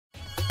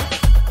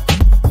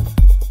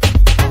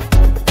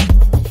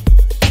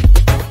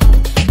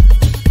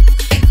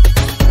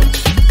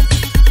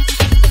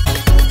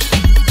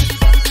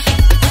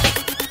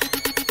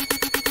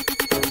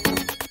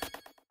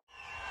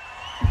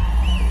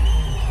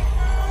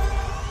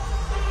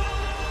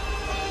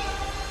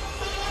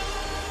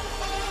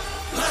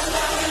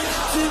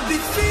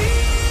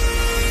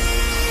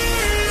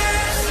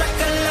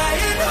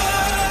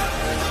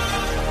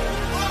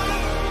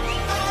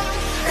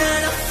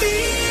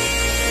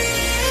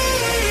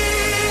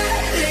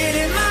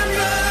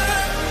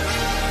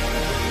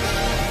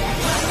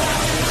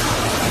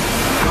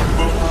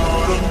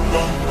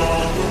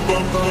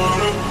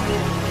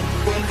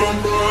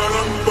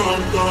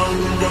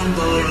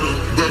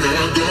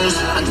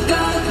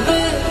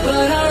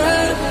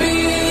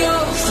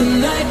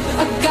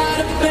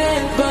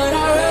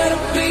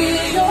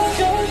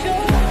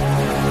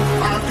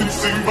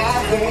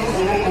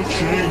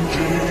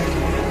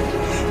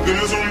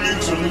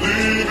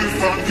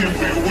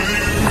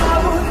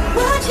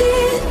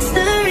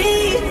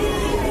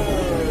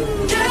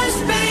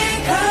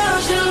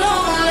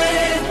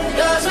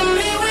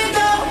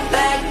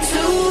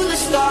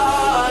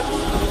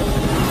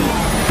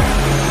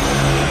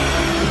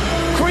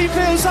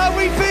Creamfields, how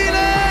we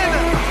feeling?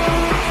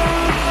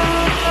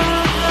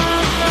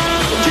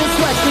 Just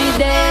watch me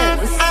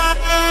dance.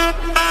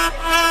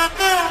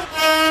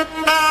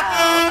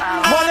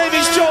 My name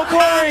is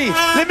Corry.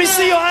 Let me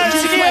see your hands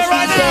in the air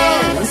right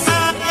now.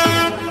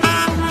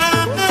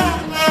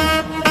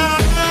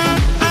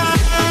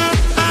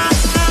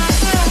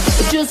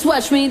 Just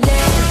watch me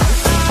dance.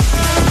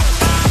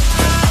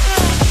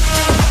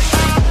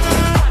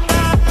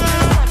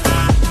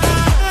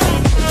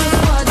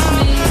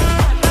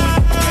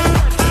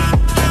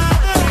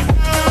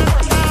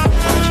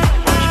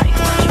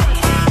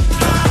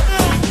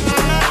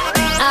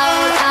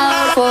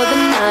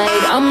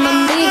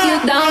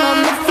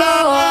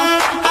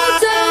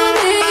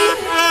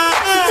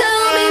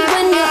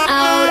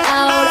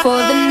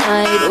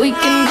 We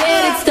can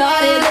get it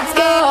started, let's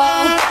go.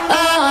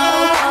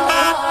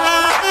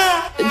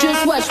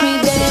 Just watch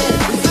me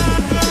dance.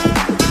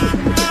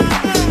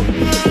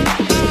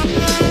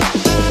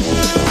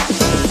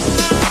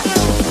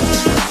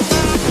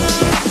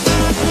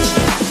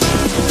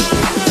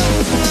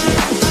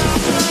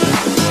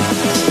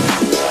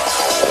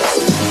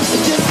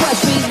 Just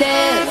watch me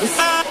dance.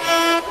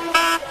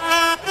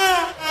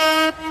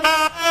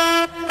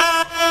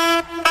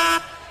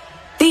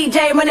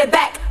 DJ, run it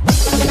back.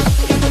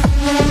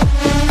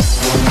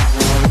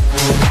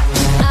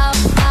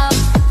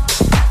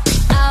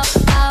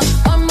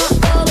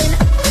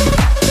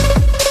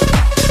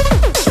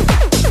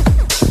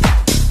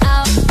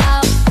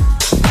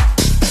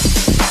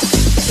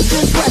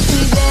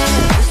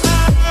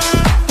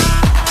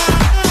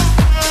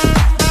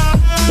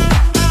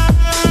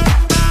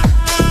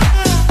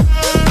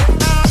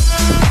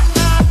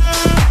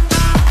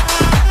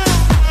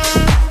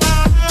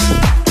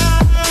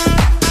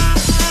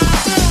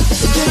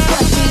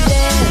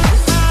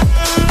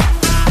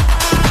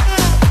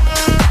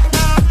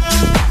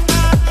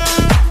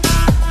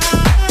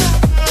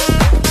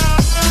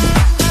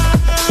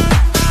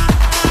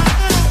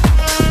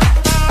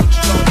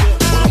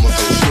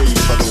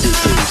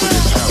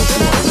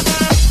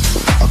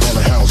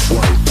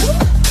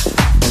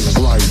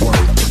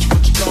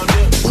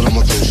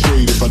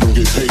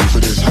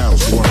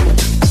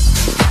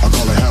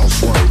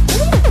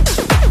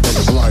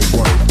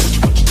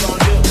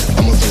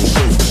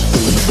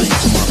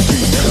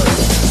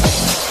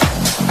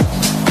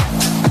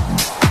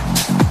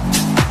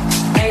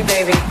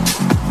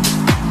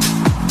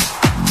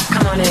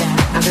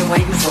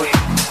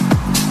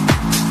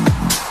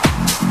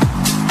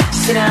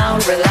 Sit down,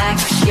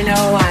 relax, you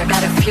know, I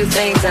got a few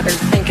things I've been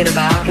thinking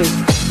about and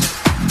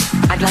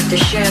I'd like to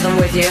share them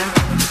with you.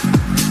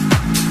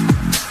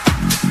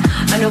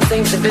 I know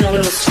things have been a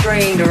little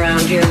strained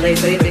around here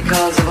lately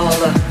because of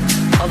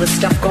all the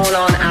stuff going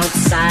on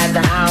outside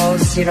the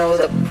house, you know,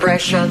 the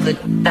pressure,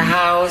 the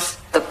house,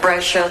 the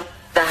pressure,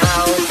 the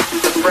house,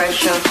 the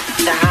pressure,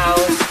 the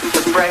house,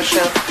 the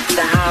pressure,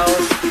 the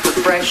house,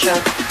 the pressure,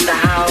 the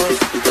house,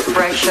 the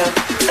pressure,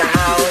 the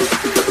house,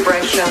 the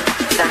pressure,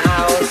 the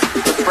house,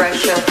 the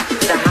pressure,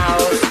 the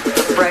house,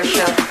 the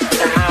pressure,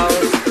 the house,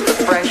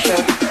 the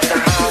pressure, the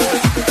house,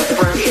 the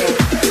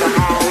pressure, the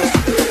house,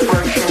 the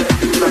pressure,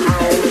 the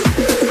house,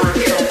 the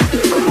pressure,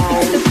 the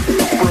house,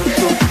 the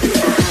pressure,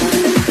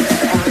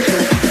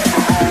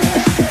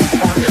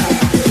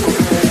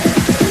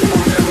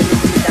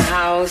 the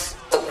house,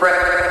 the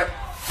pressure.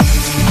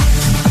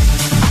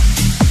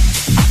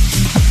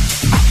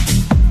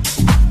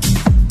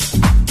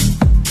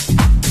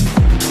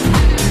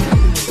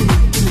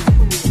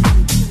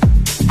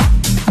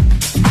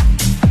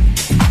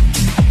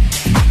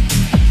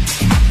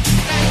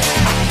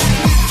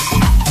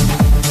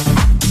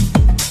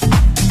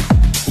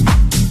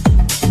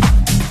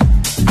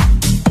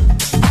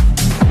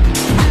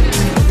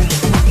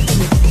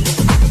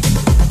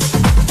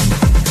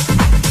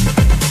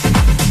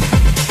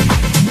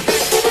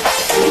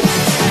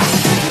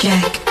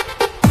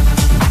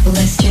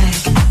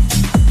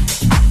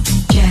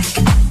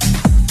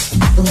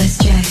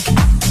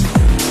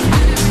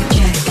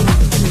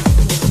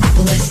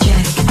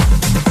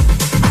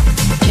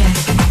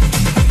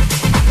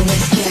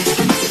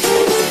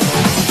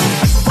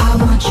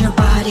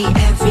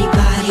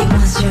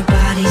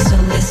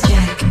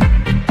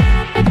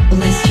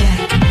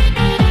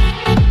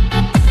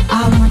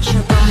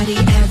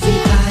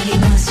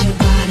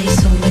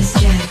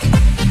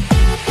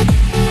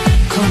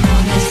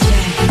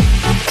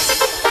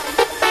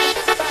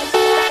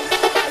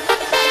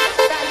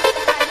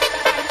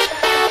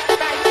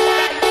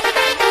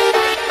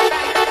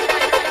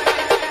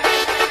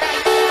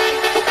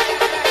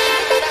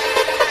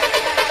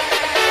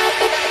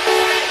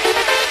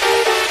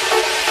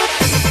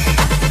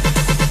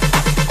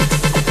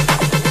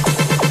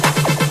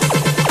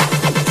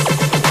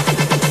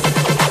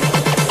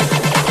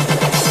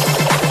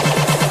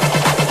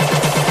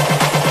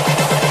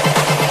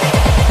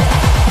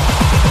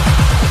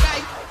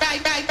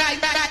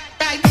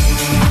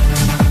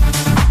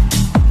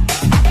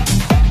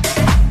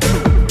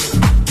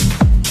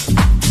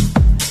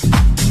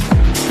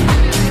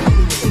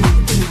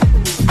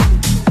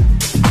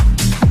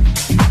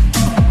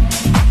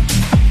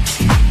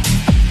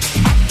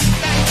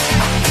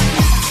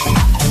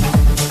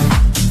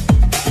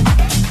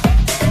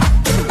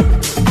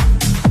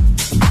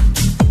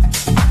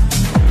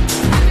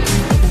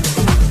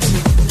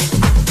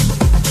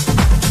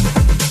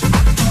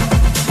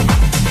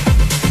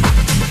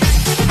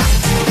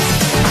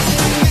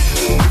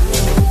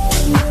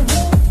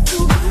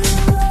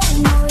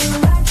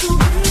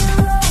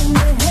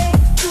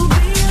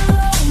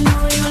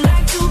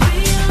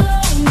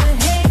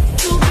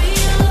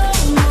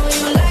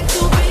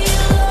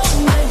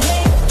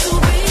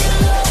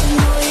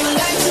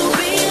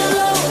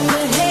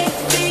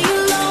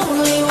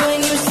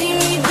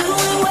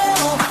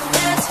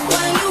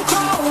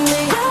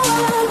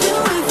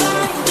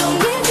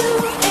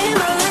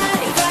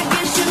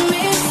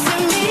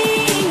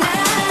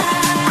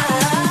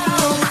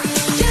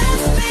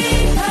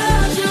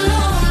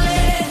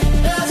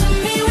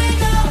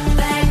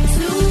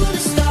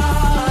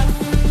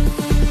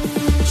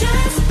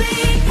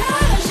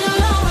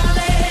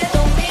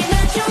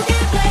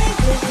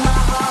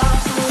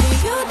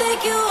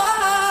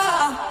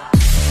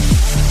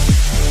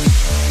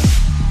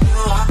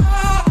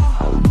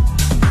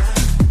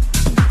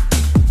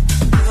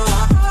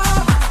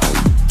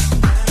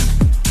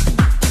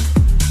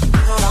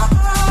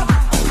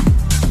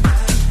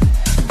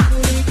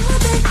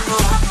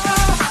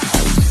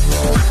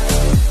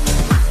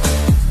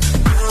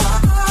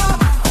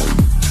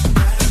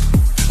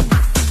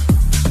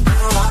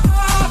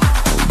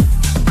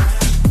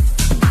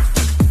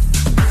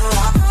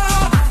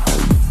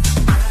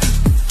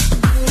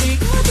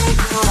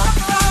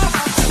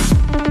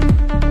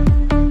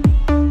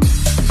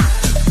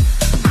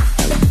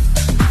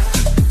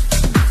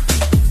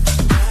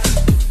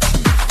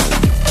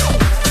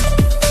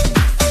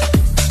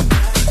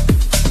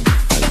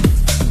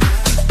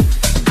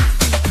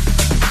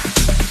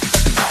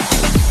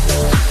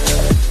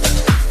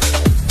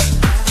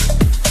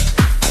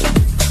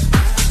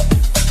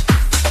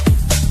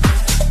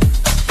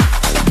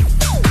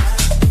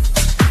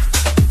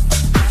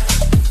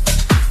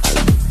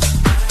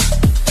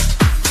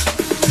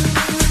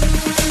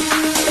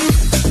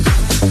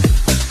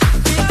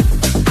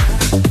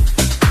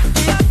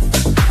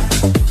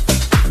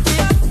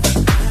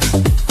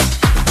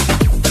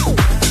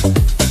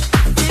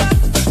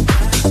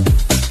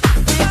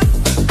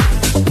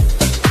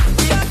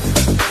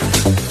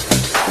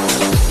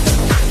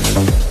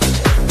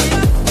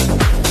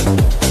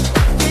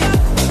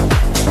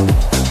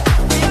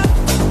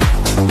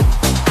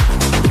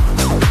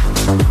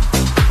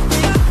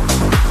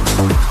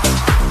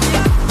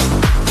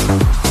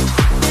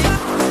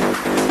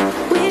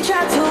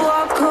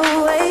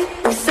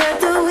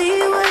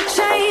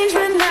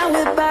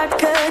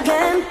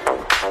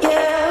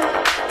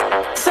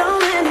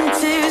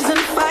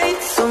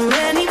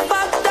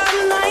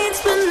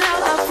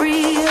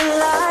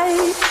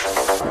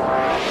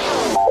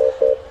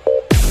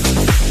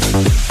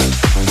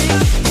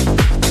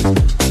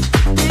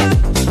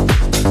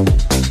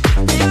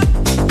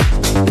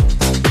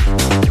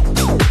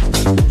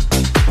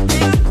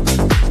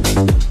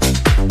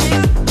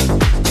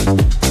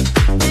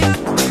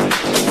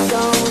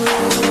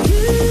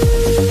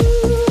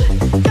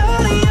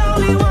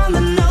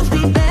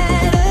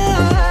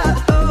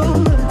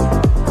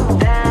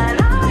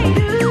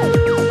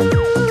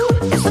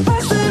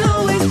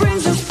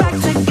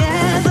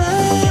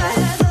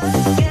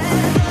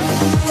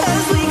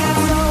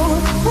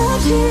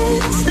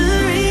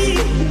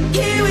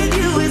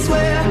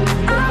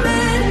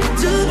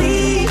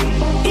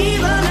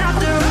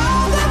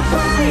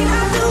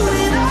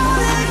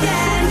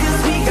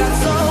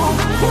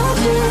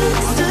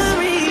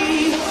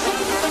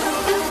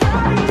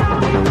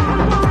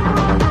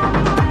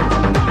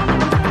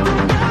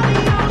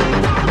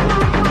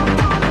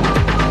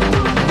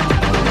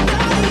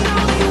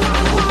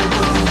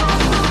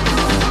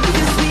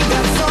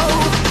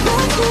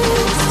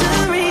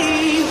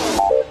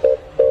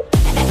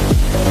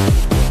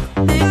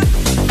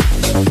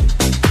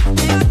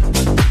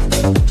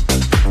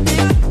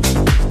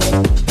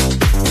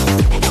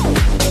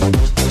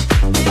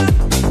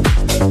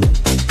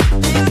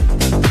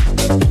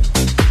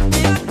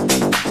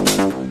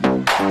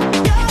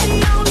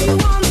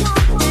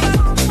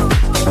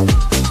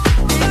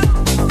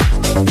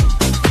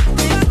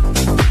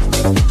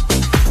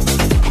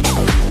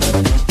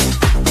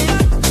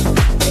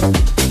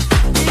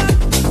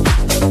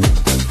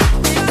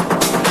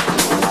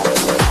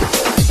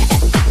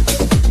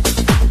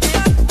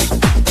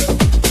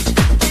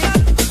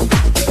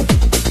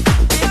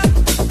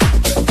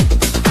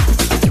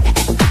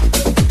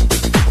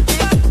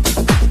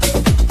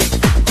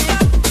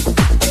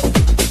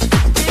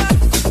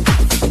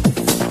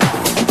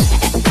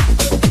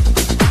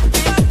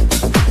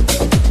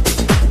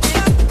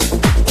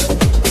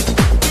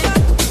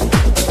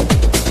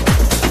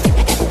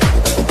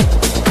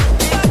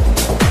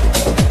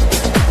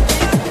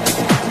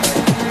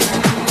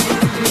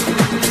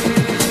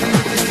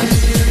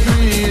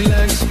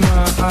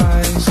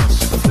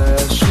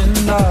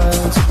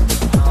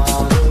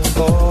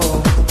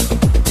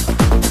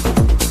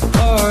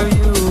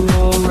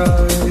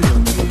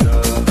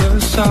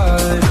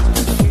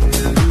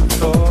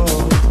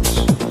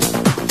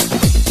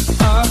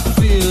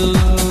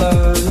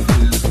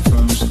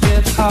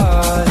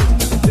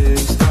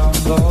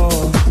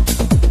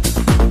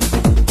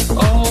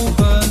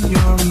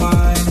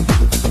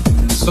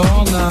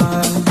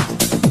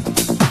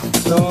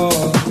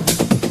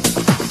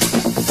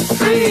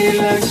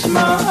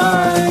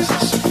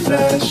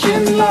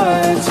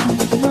 lights,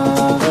 I'm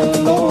not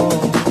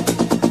alone.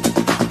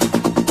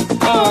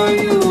 Are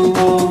you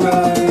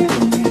alright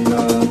on the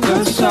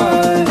other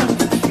side? I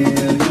can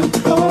feel you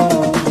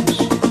close.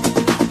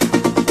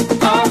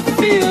 I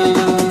feel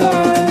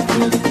alive,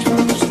 it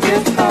turns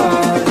get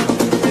high,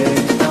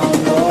 days down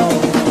low.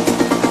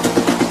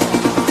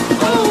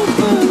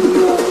 Open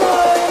your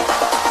mind,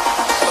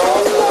 so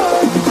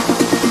light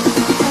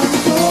and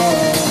low.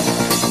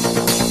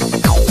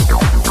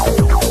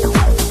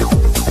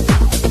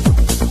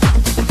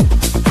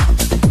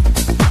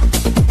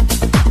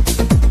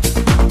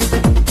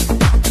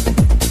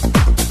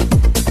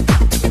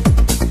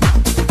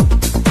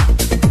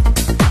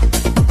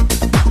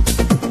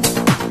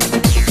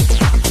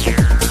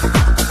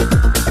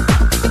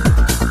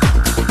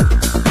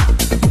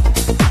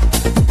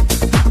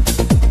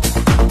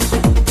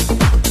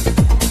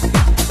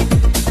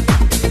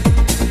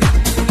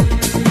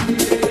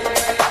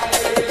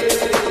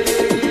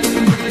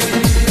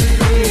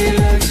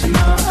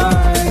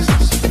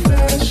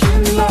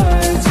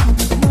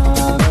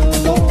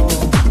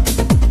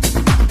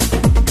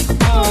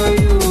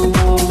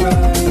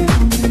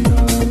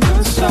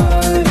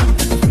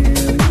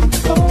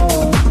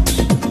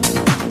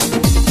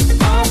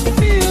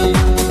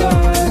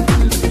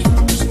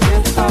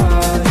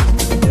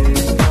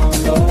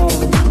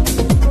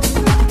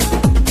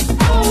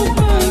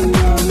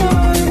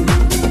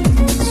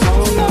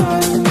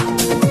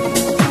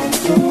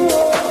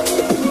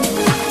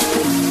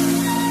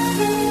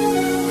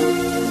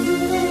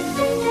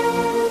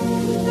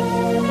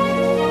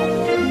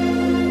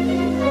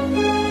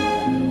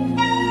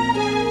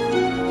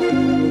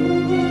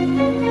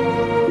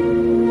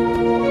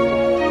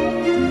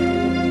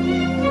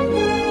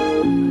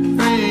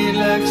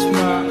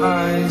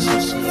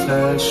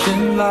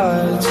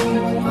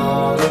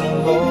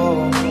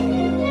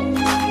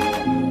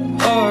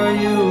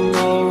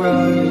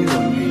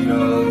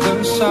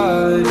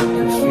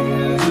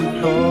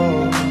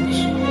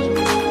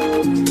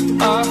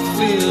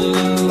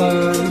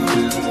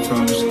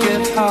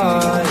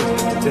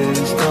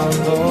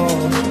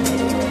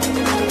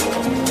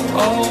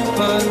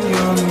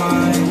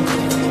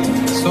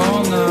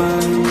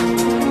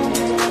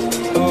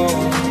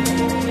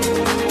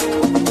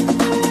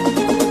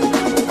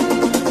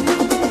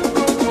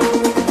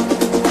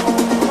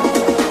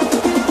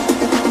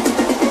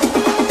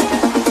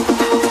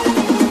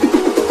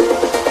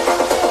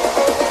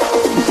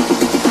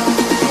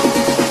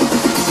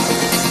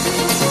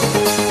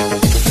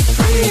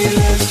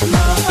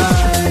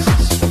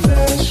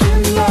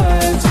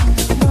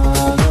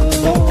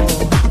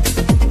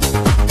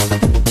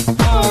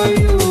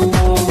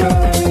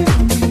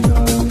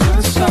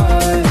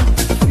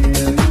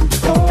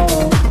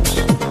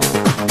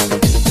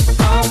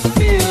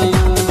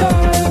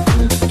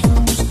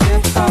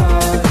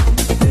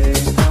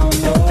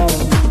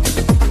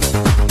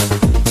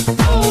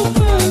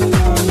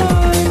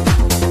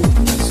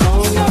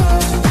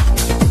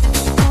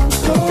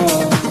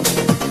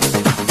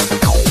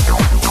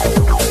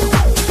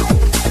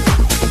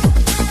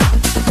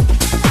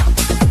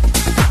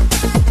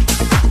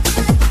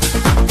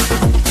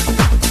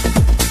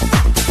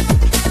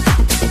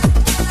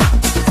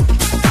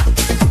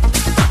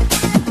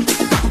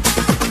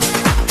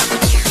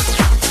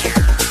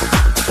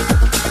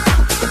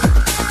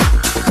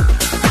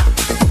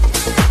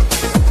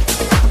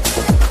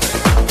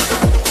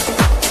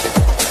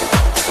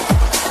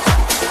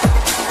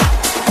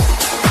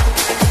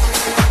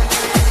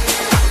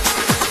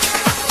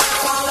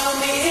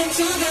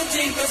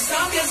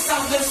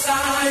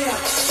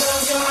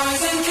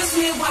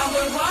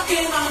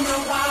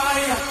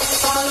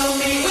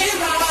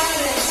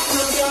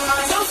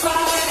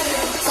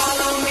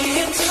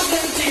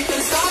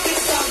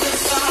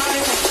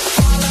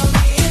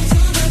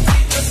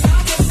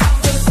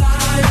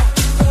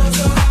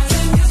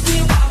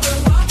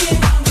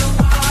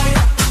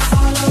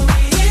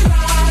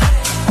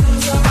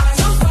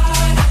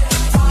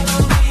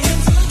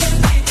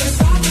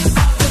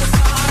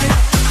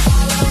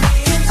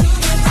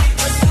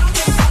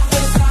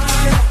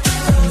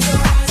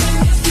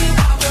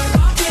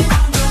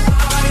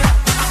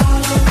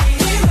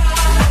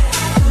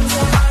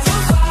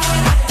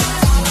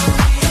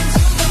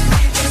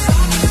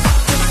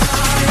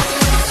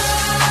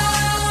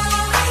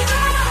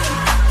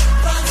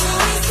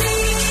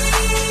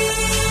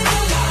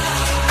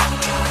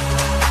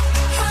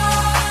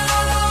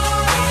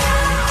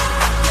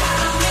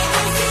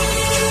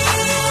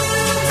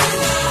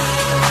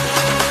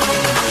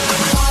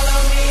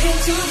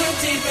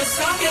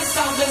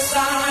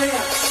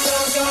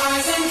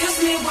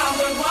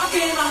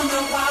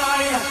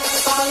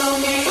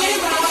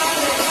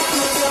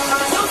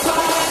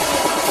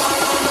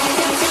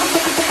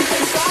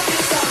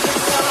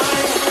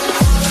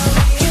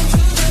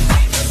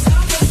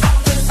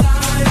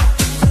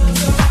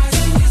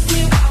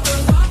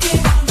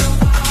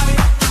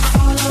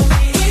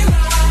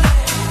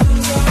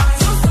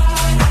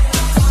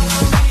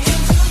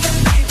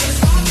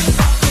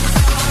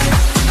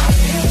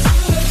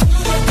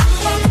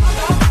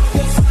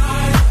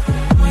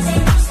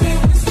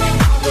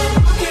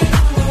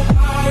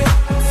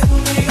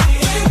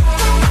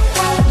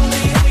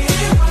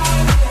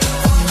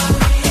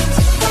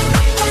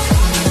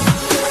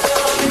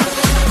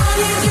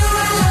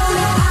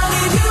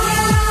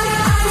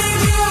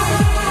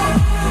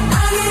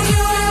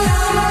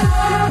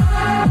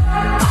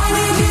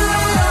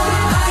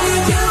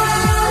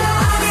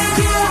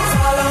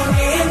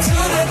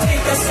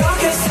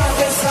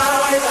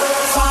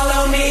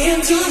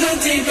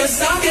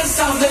 sockets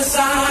of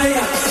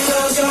desire.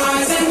 Close your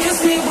eyes and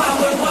kiss me while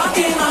we're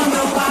walking on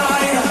the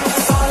wire.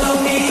 Follow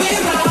me, we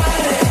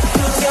ride it.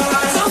 Close your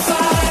eyes, I'll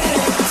fight it.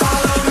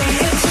 Follow me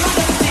into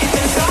the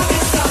deepest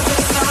sockets of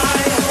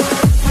desire.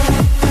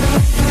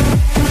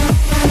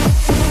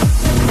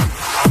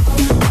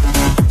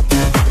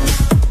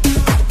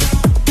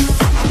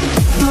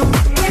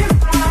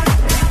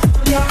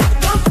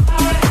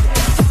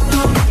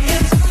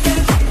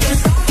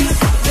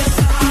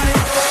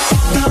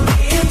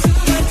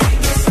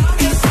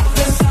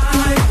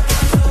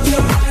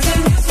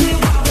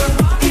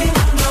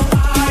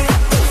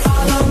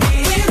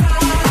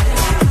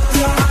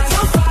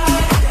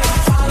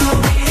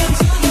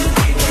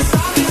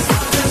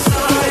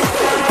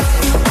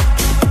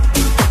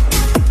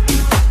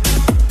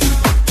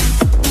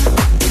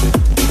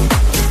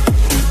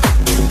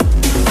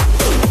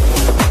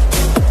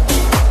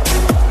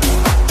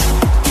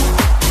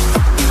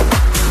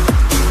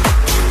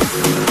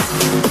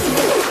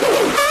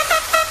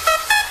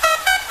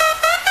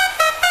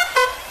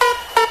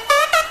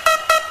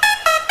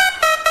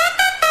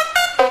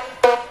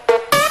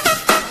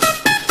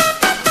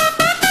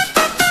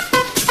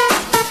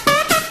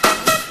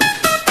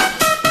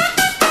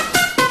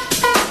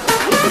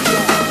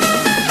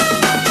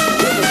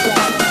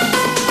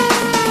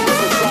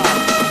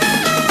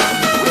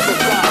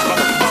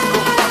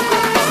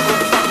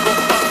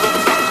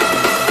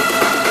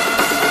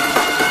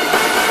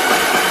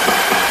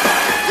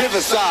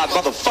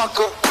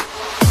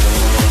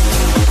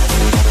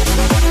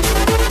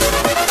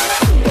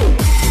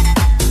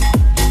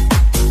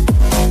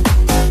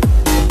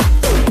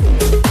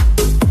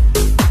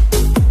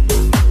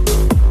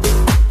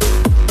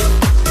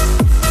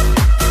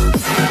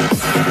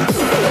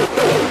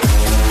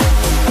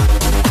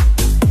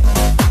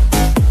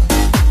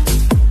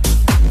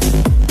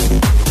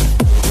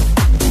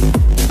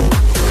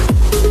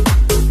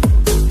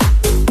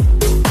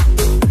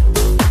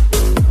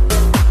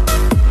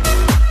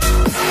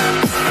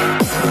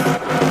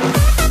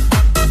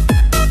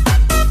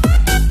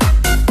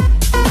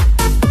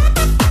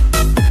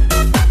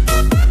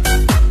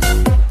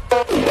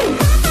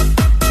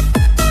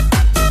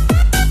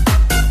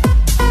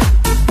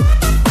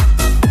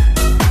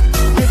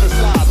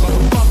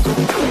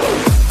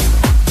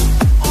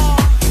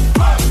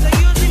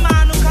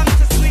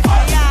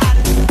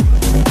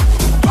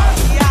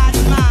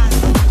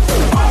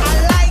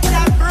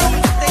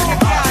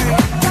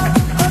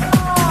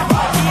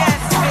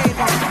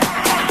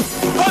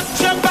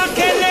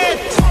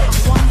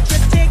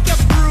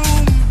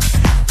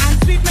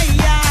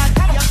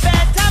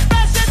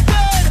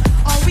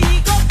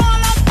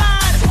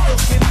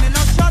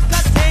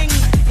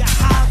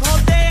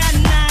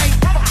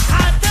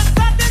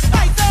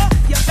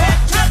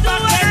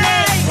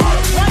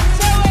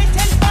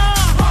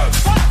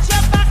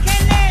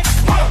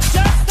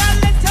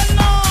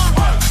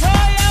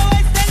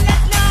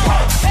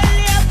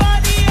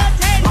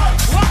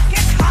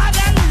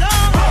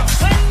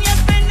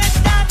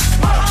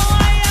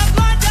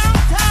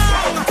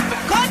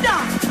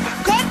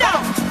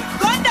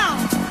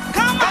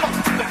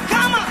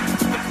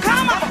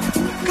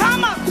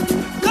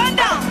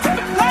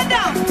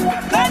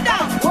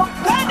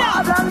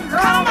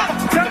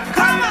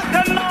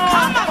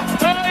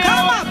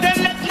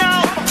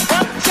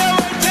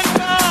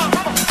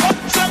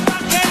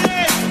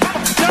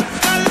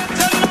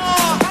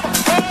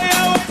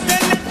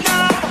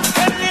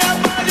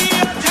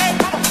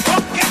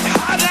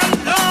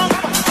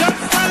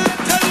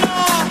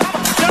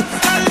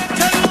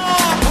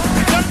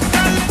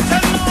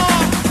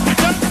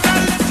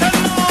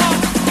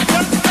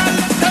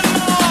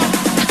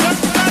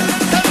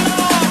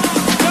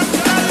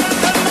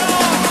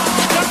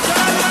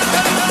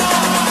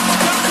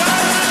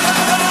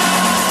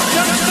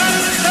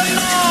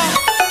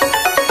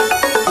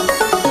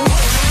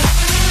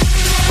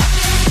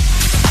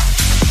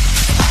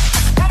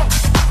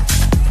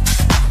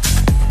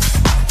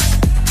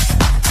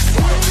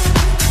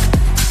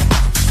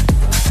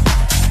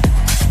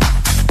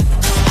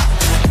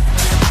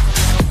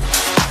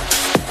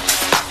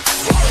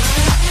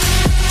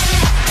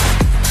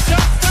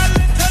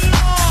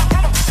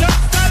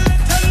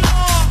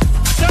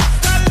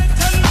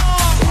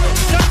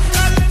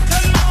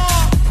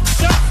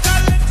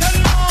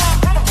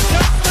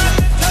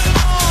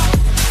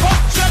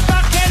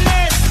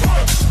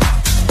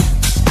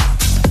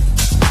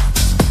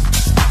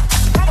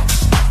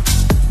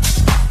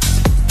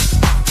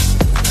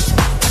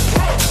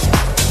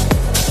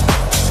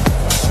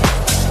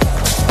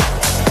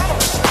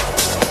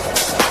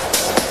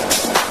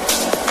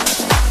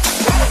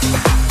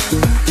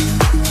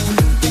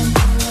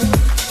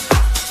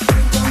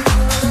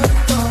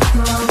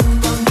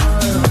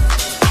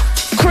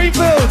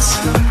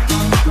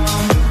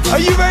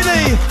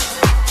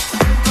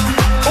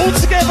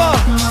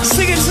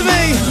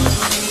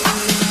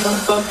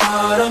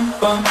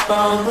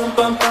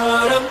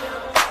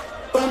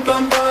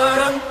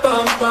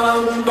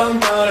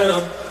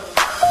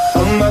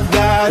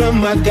 Oh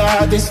my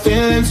God, these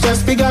feelings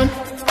just begun.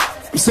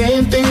 I'm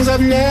saying things I've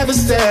never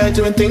said,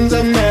 doing things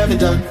I've never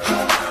done.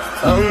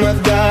 Oh my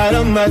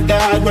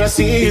God, when I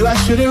see you I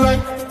shoot it right.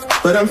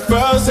 But I'm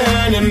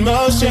frozen in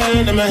motion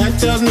and my head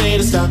tells me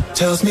to stop.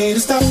 Tells me to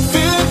stop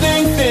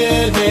feeling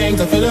feelings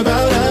I feel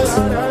about us.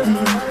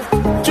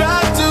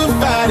 Try to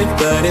fight it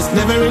but it's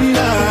never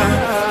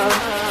enough.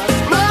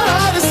 My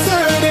heart is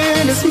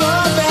hurting, it's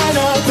more than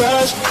a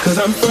crush. Cause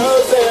I'm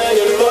frozen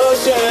in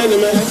motion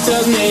and my head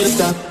tells me to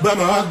stop. But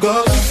my heart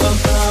goes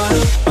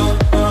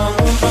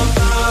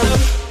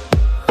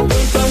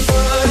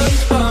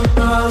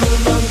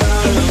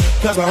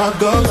cause my heart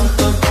goes.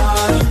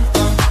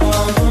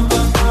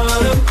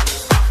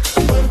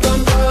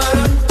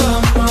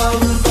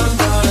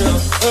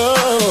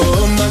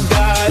 Oh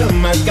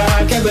my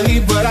God, can't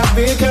believe what I've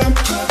become.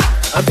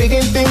 I'm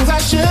thinking things I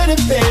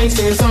shouldn't think,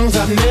 singing songs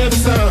I've never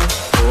sung.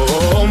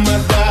 Oh my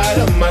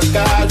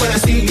God, when I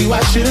see you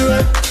I should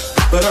run.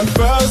 But I'm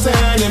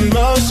frozen in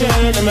motion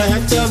and my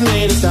head tells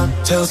me to stop.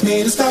 Tells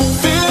me to stop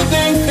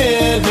feeling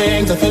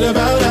feelings I feel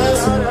about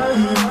us.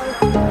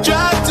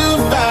 Try to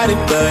fight it,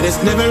 but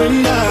it's never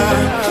enough.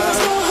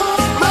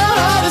 My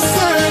heart is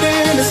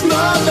hurting, it's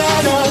more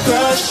than a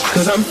crush.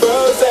 Cause I'm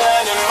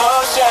frozen in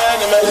motion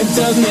and my head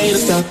tells me to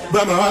stop.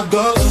 But my heart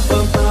goes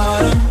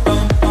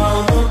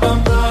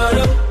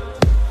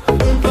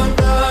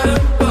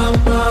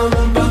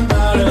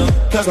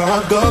cause my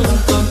heart goes.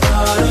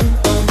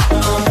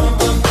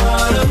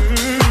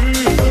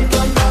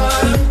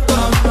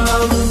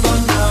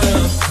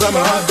 But my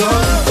heart goes.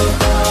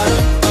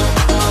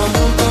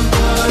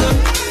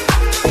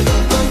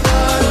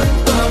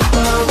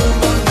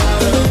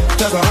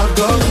 Cause my heart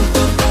goes.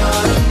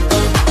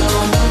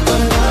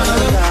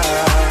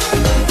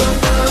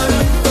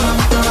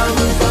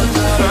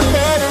 My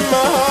head and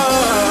my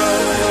heart.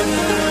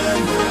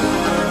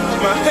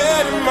 My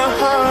head and my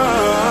heart.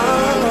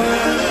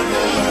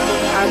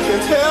 I can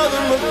tell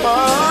them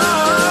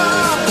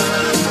apart.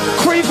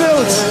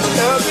 Creamfields,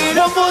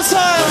 one more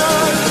time.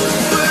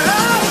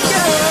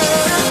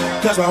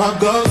 Cause my heart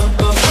goes.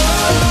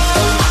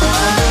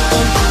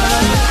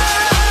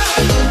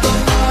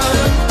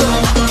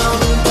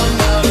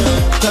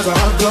 Cause my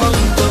heart goes.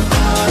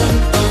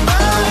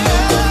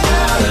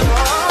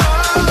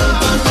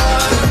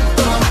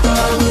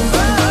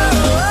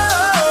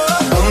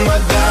 Oh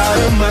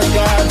my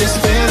God, this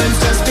feeling's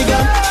just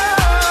begun.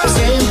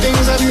 Saying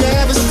things I've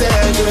never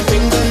said, doing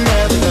things I've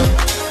never done.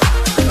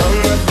 Oh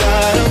my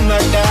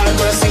God,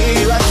 when I see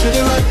you I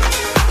should've run.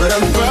 But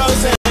I'm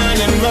frozen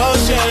in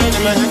motion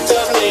and my head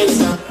tells me to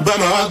stop. But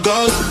my heart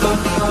goes.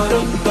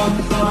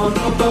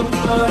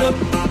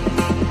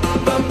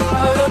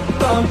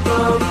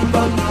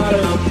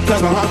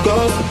 Cause my heart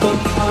goes.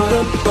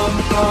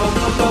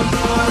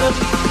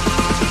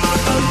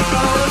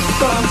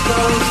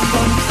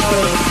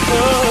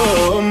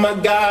 Oh my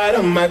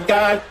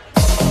God.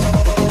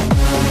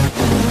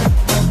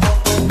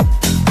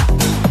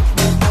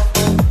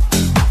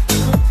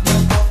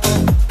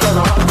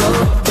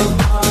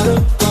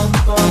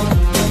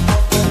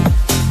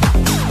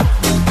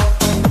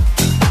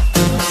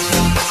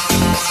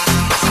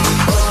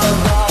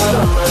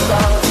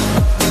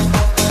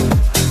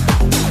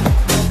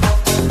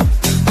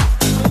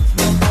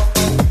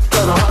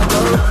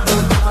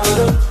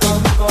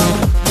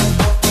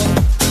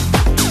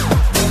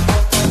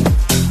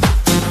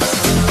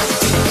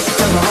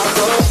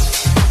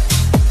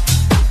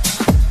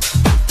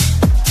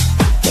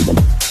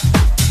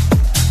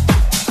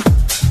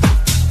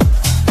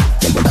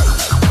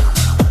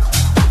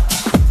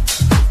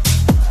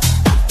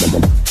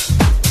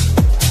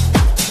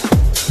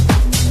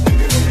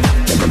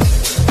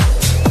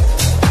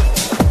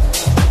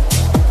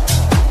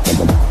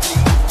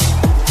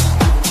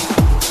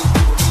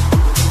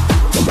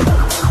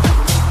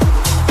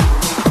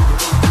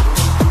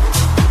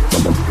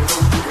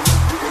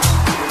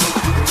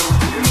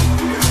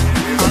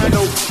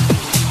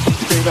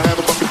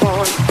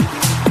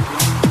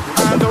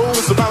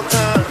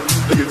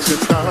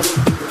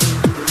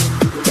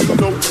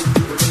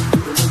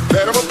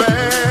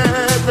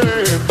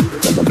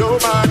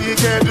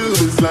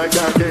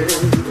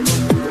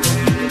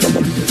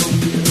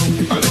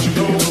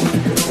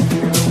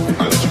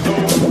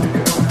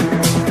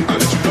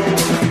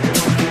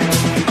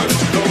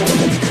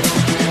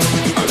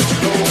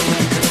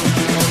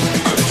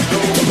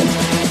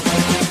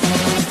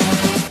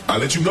 I'll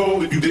let you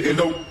know if you didn't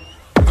know.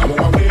 I'm on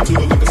my way to the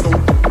liquor store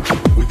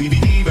with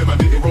DVE and my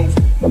didn't roll.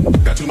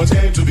 Got too much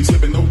game to be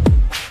slipping though.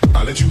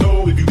 I'll let you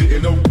know if you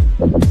didn't know.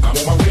 I'm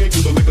on my way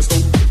to the liquor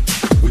store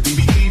with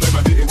DVE and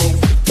my didn't roll.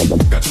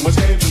 Got too much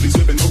game to be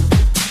slipping though.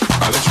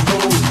 I'll let you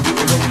know if you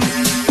didn't know.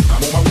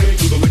 I'm on my way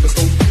to the liquor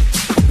store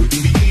with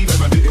DVE and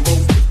my didn't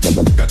roll.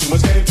 Got too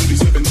much game to be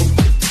slipping though.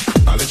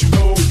 I'll let you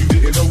know if you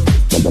didn't know.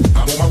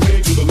 I'm on my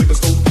way to the liquor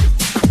store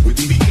with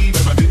DVE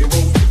and my didn't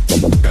roll.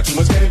 Got too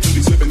much game to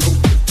be slipping though.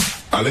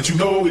 I'll let you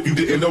know if you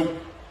didn't know.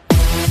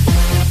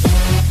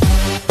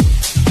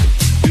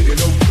 Didn't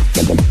know.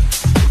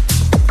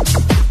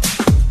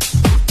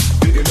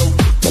 Didn't know.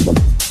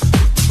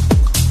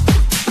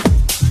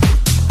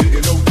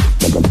 Didn't know.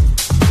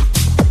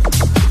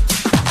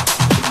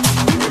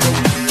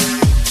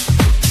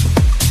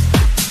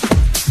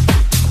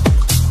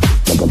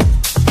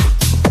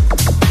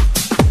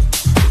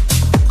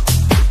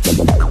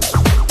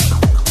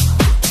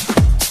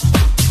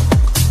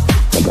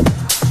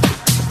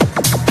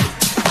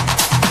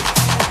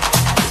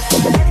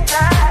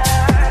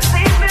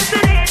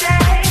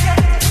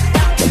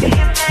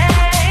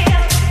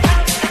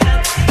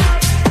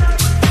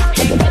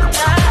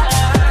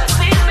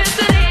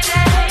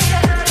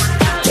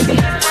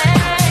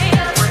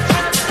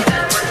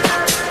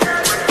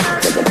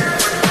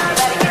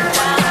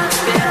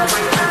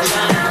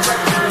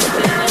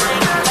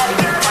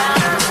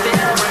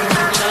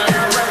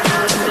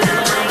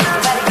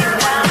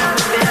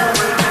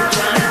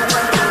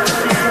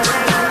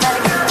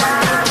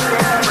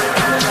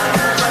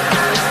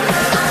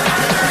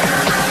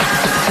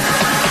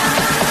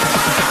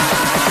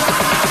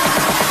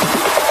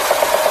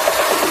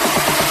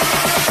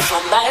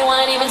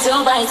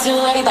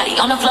 Everybody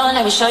on the floor,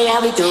 let me show you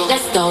how we do.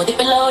 Let's go, dip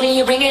it low, then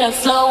you bring it up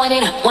slow. One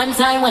it up, one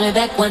time, one it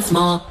back once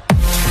more.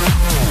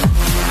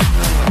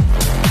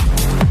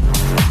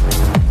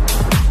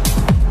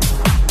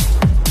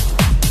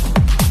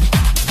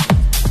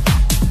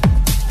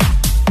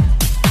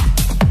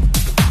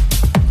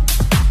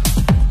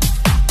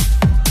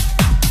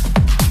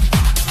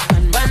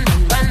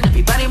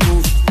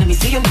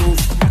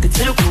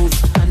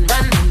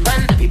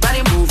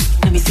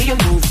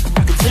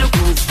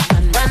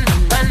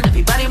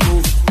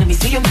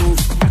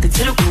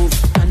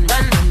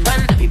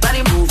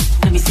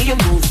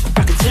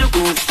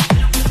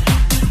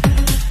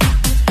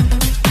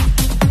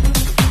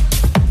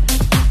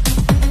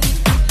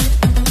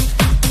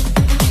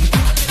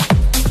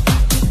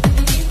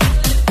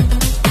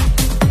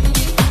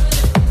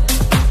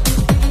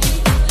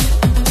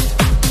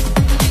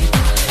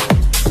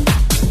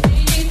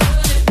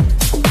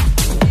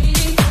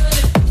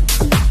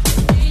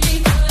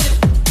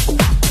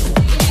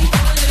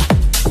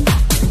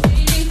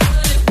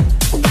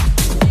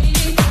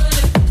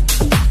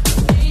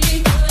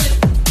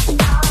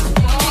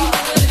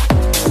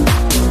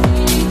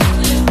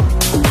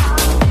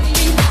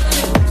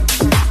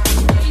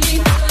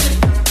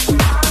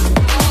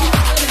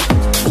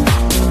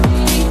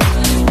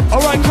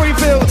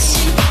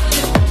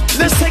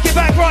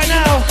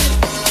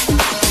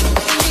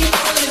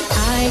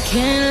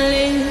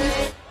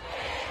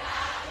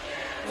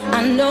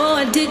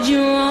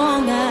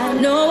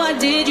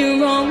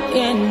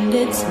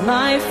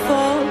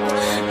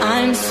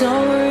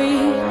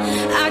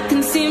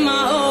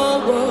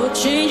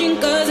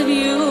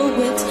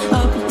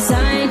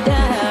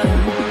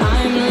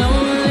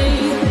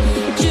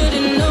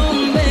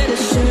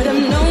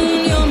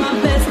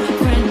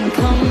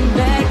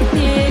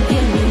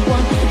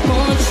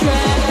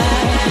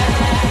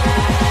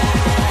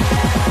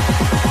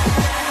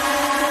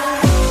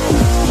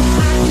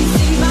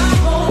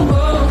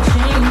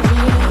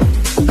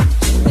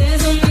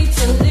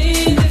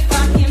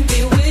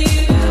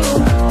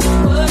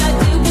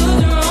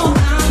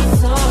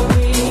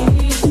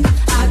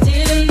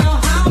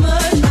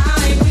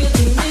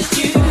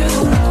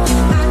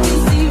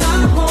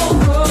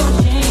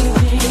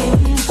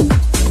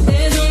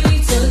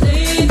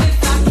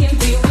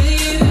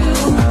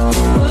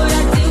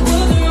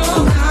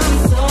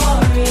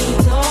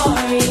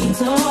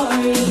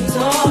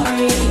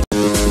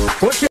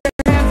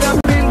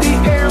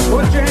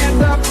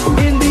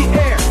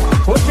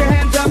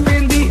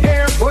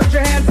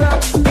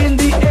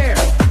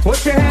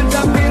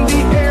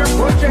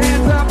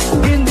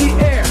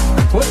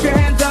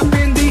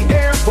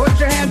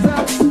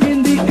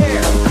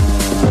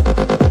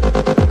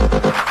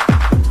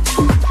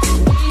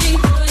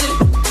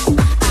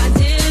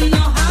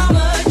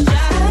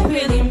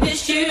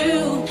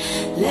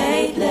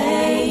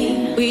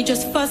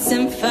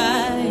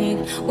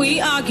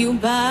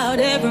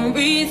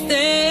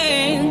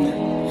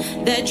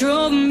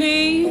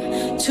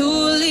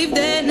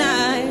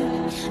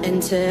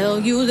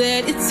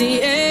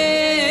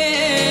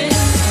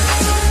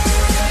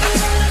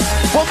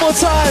 One more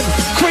time,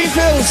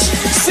 Creamfields,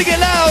 sing it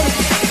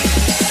loud.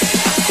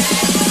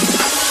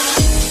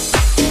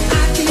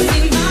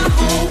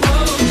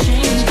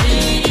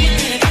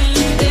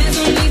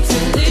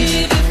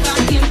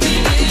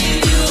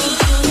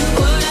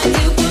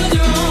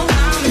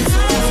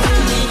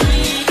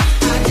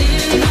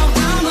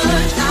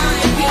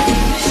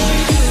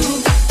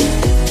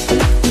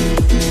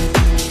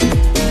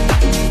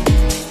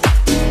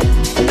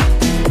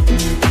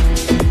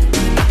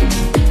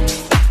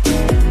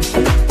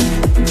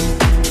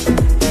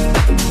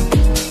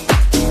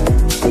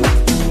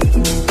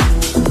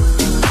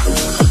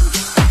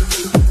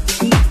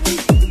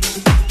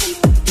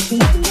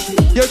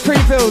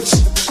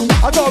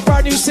 I got a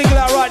brand new single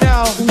out right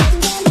now.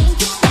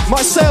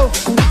 Myself,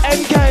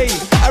 MK,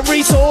 and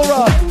Rita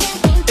Ora.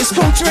 It's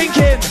called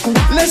Drinking.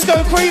 Let's go,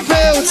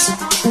 Creamfields.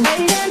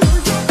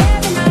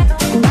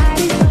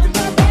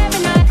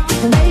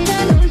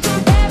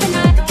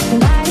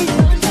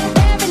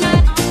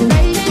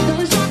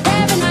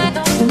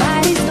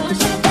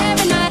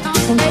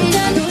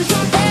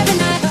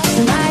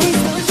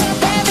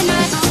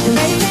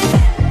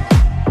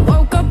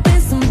 Woke up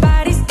in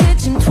somebody's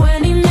kitchen,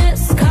 20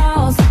 missed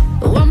calls.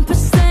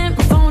 1%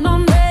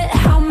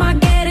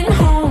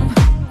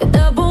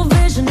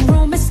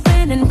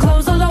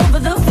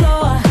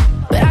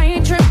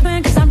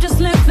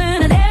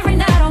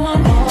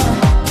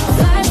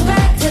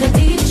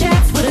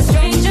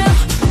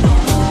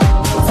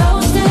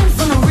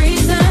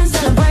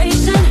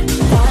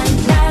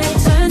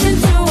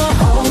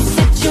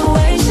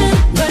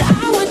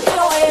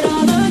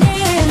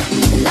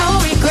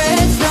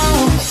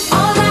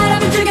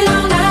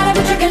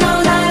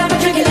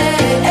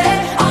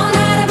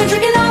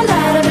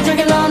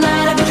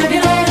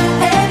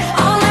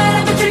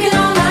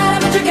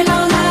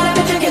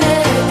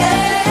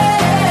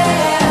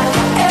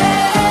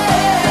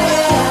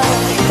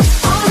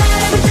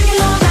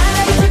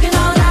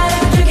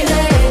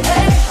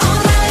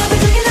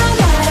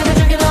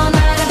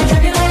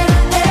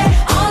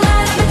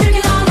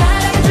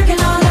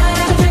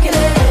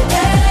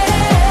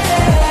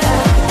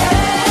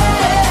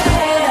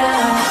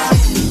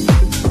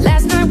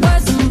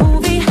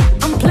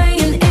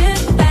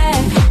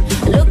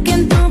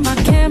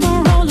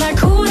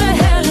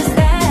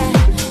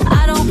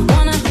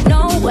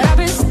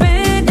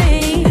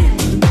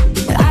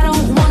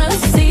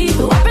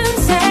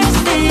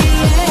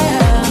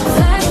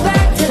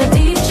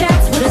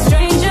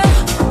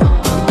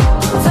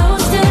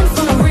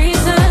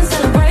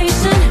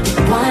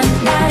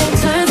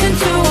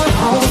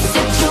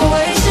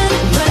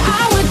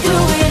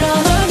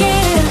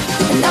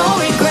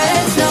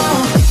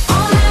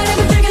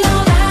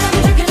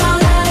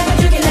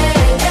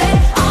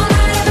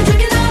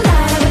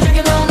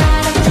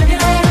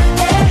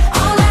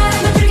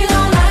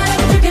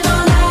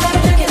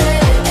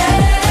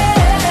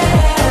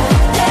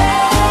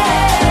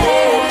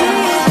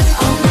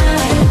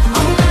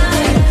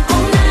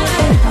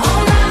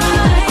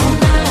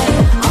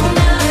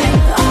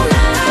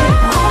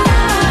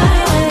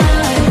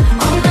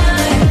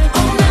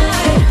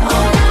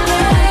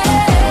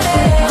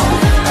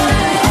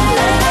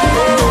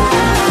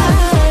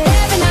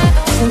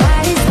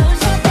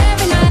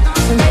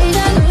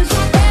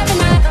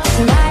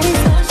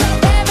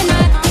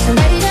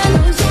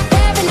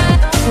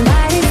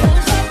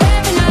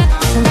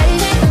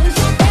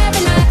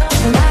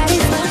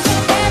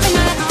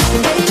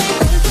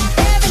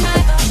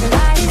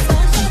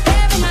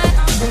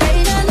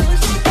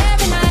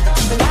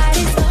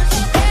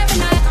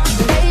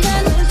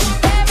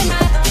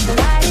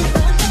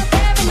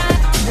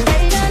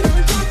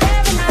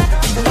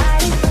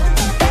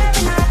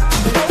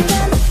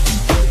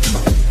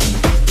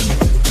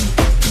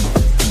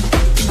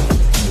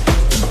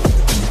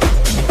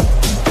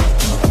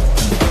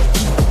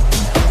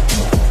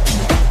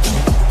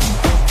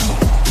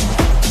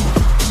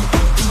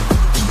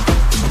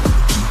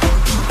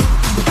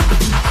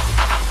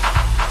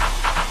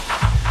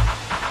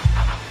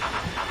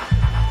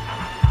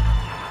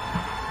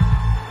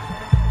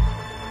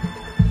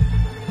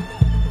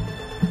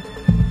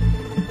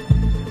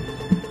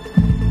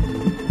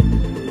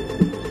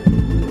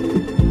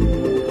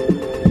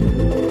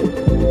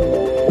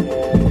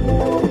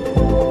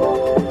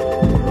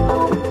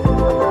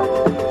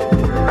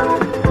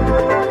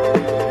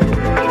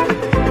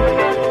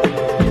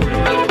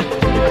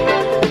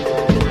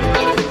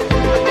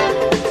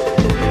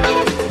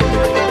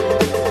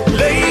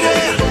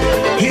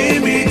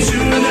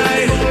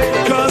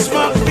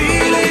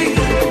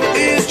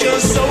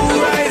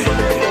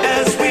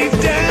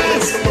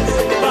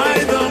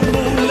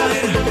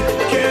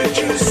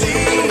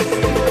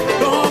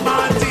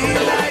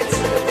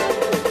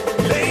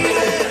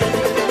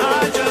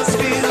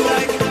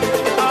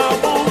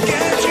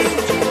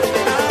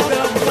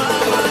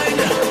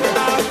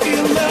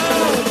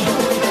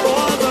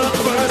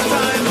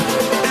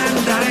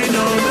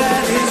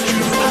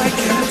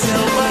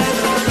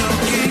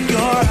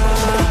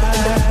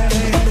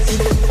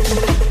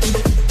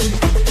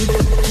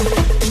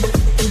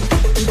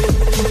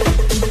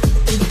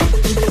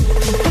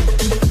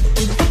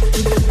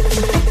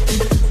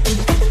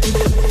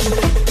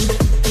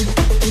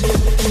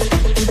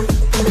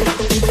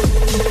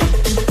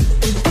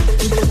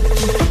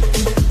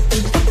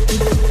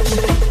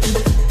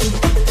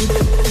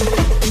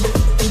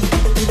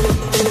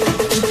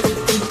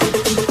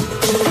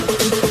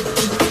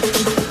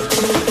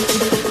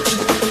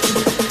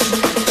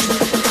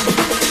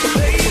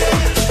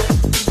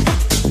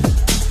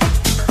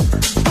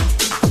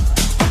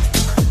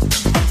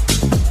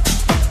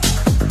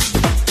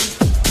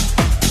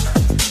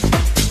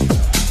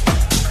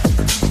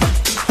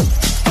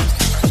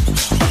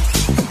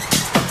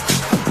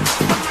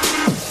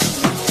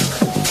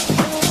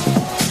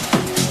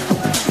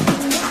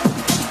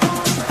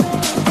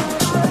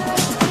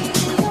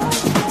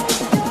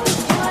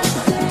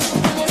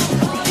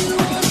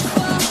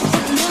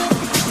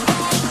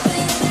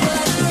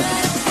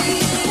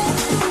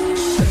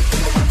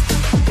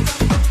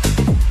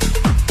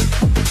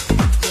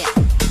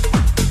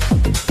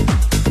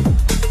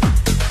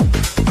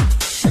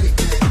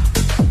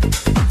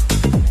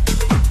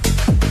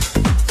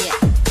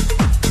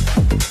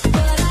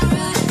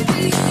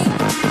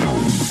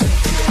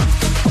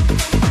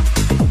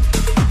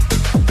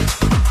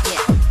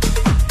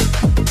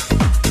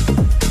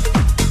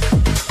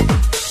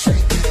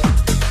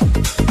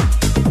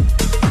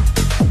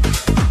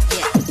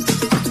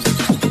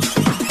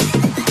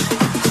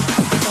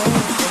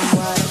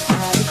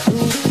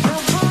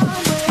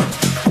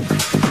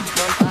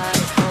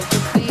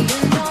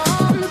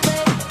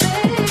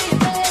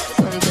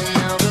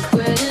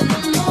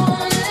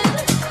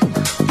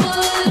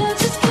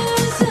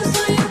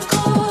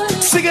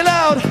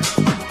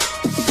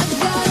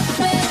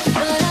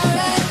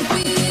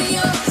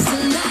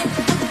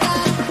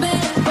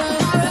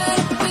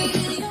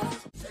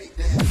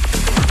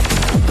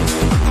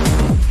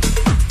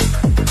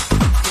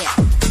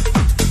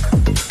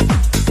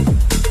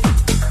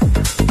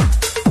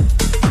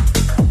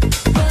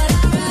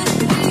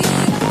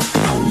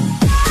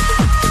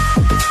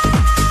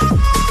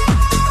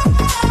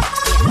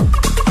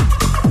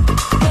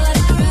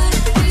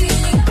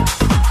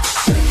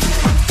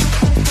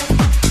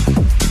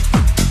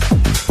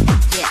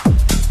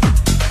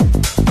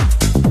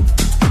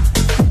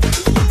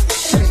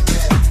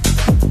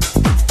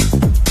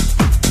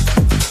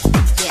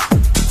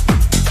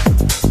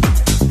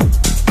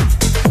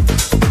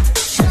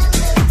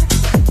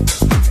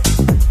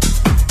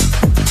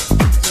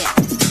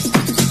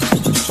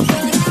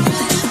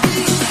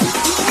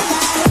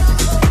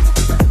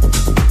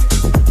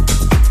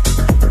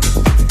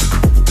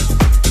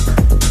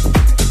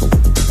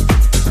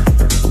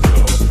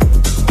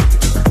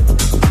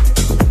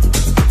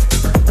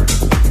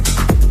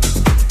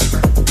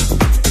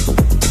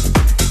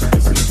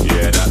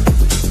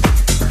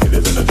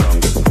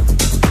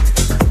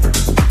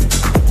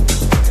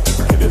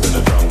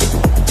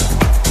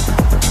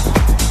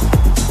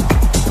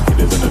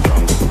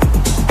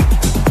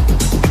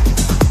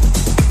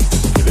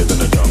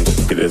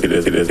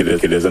 Killers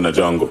in the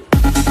jungle.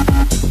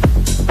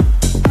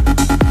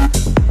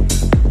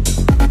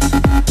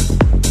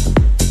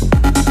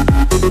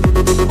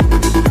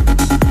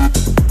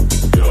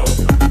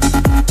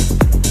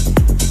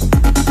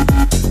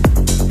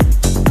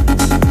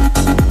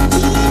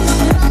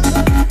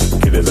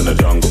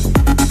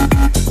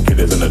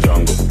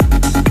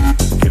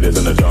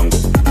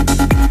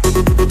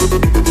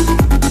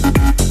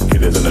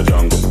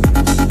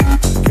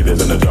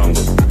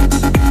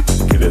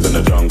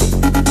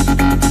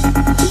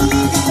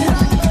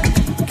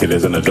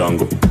 Killers in the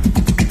jungle.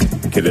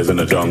 Killers in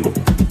the jungle.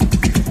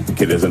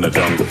 Killers in the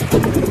jungle.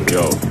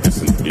 Yo,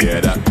 listen, you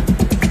hear that?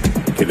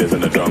 Killers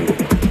in the jungle.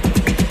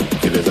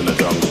 Killers in the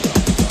jungle.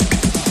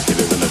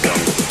 Killers in the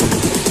jungle.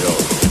 Yo,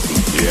 listen,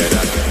 you hear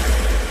that?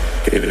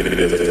 Killers in the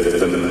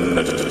jungle.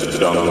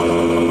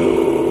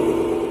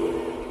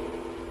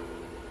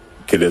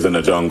 Killers in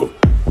the jungle.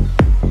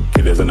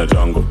 Killers in the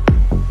jungle.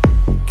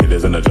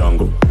 Killers in the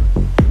jungle.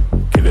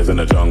 Killers in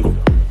the jungle.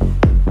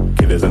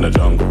 Killers in the jungle. Killers in the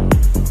jungle.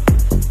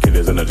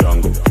 Killers in the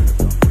jungle.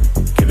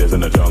 Killers in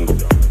the jungle.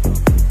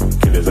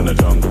 Killers in the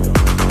jungle.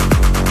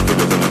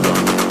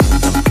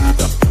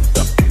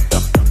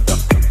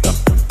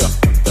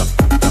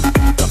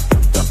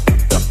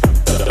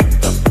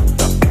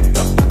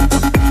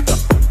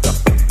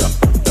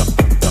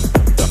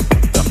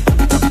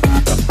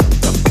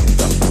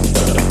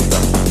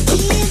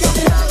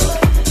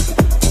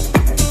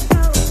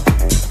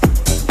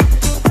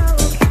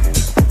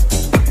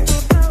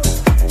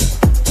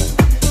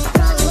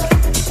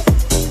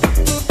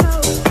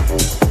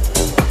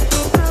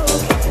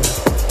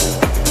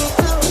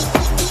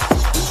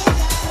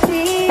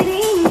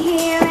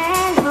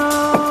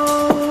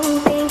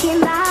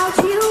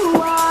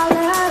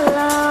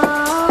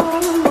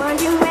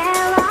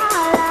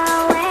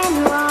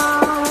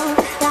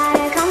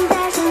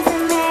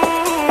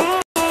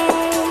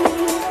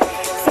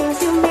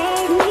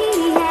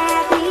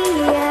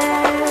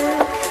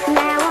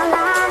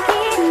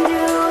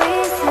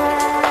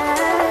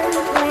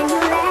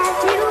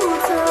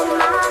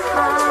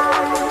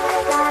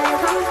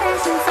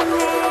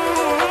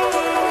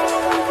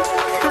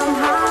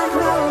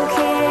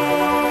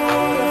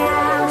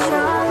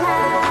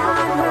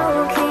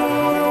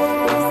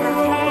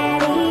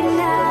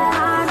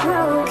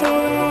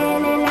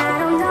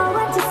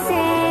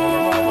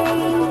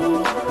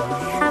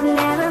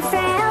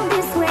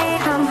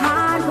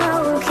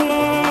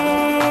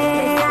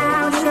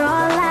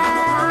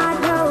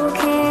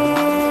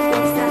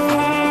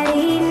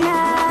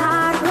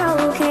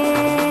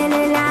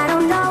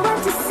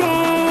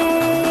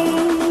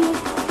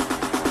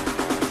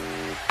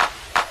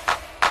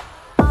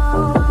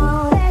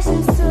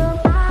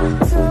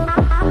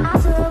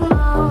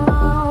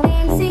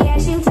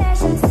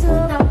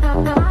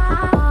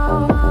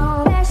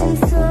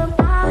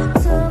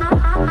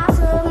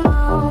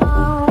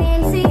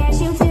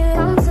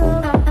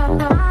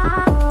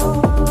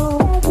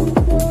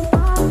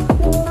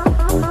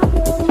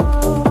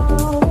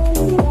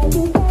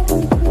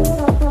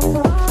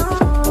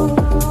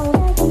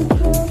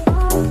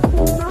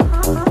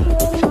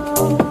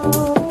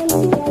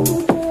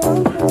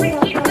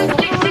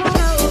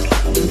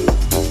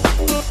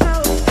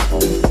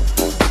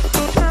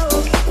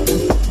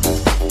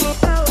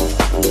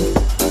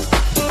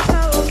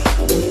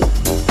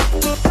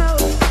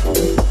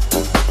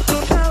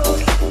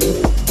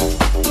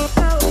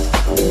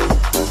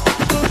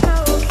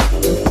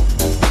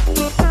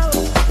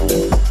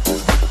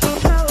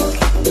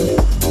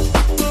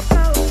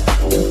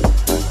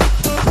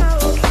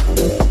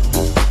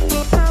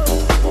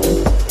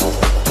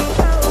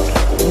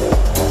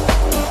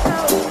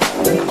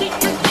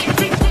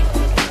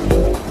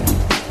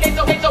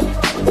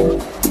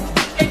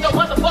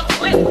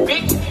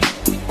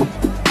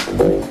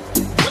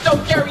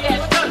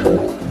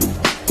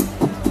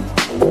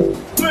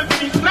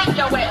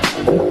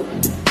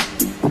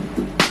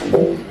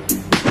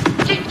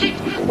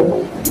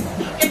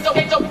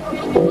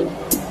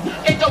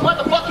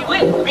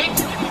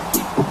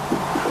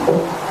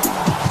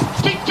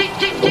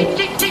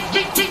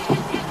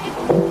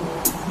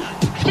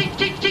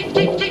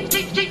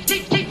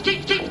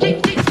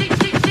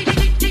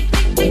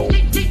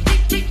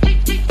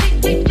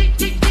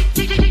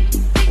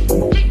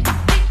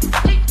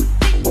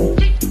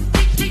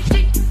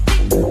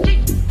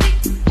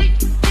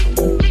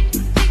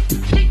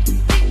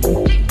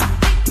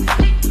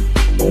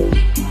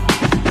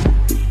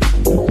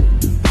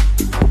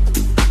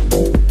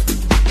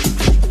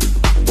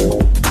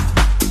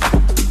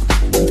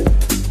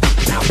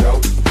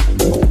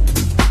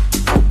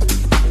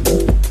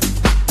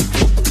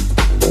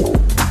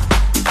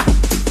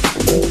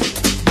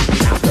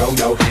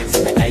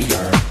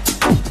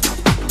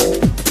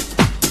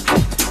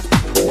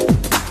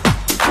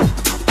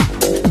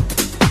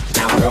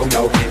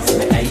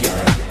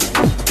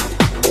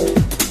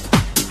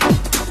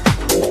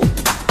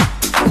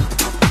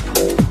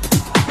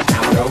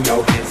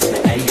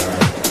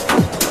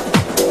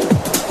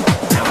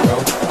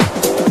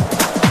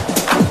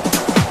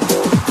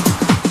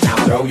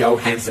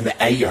 hands in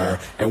the air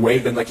and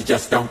wave them like you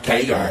just don't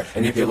care.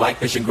 And if you like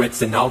fish and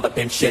grits and all the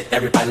pimp shit,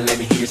 everybody let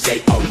me hear you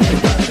say, oh yeah.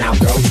 Now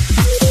throw.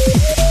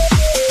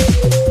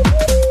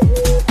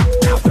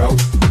 Now throw.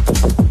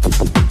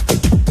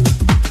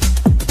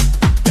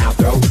 Now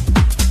throw.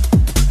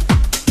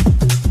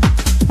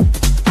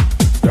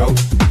 Throw.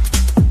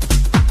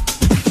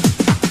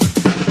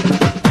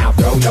 Now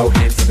throw your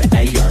hands in the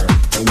air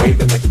and wave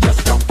them like you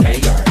just don't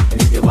care.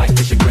 And if you like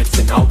fish and grits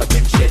and all the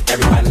pimp shit,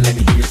 everybody let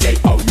me hear you say,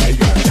 oh yeah.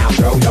 Now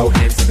throw your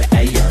hands in the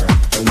air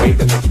and wave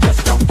them like you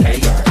just don't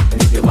care.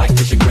 And if you like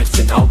fish and grits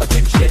and all the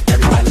pimp shit,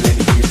 everybody let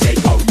me hear you say,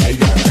 oh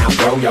yeah. Now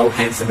throw your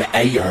hands in the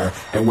air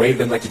and wave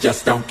them like you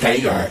just don't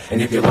care.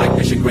 And if you like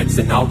fish and grits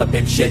and all the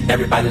pimp shit,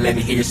 everybody let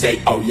me hear you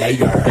say, oh yeah.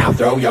 Now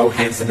throw your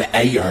hands in the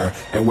air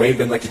and wave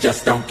them like you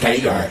just don't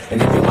care.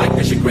 And if you like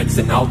fish and grits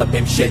and all the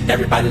pimp shit,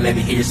 everybody let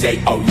me hear you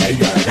say, oh yeah.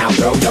 Now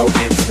throw your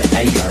hands in the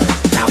air.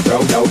 Now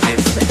throw your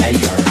hands in the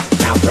air.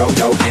 Now throw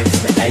your hands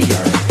in the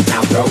air.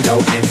 Now throw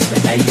your hands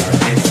in the air.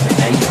 Hands in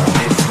the air.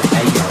 Hands in the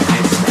air.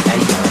 Hands in the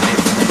air.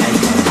 Hands in the air.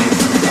 Hands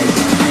in the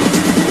air.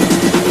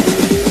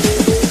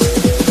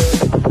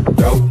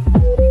 Throw.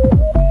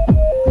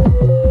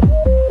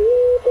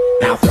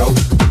 Now throw.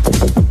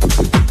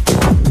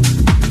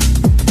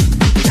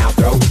 Now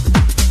throw.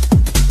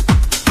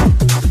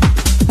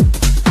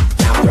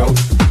 Now throw.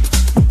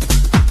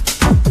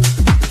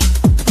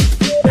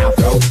 Now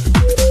throw.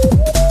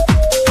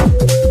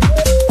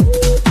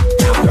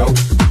 Now throw.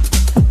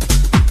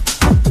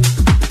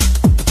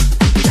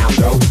 Now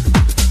throw.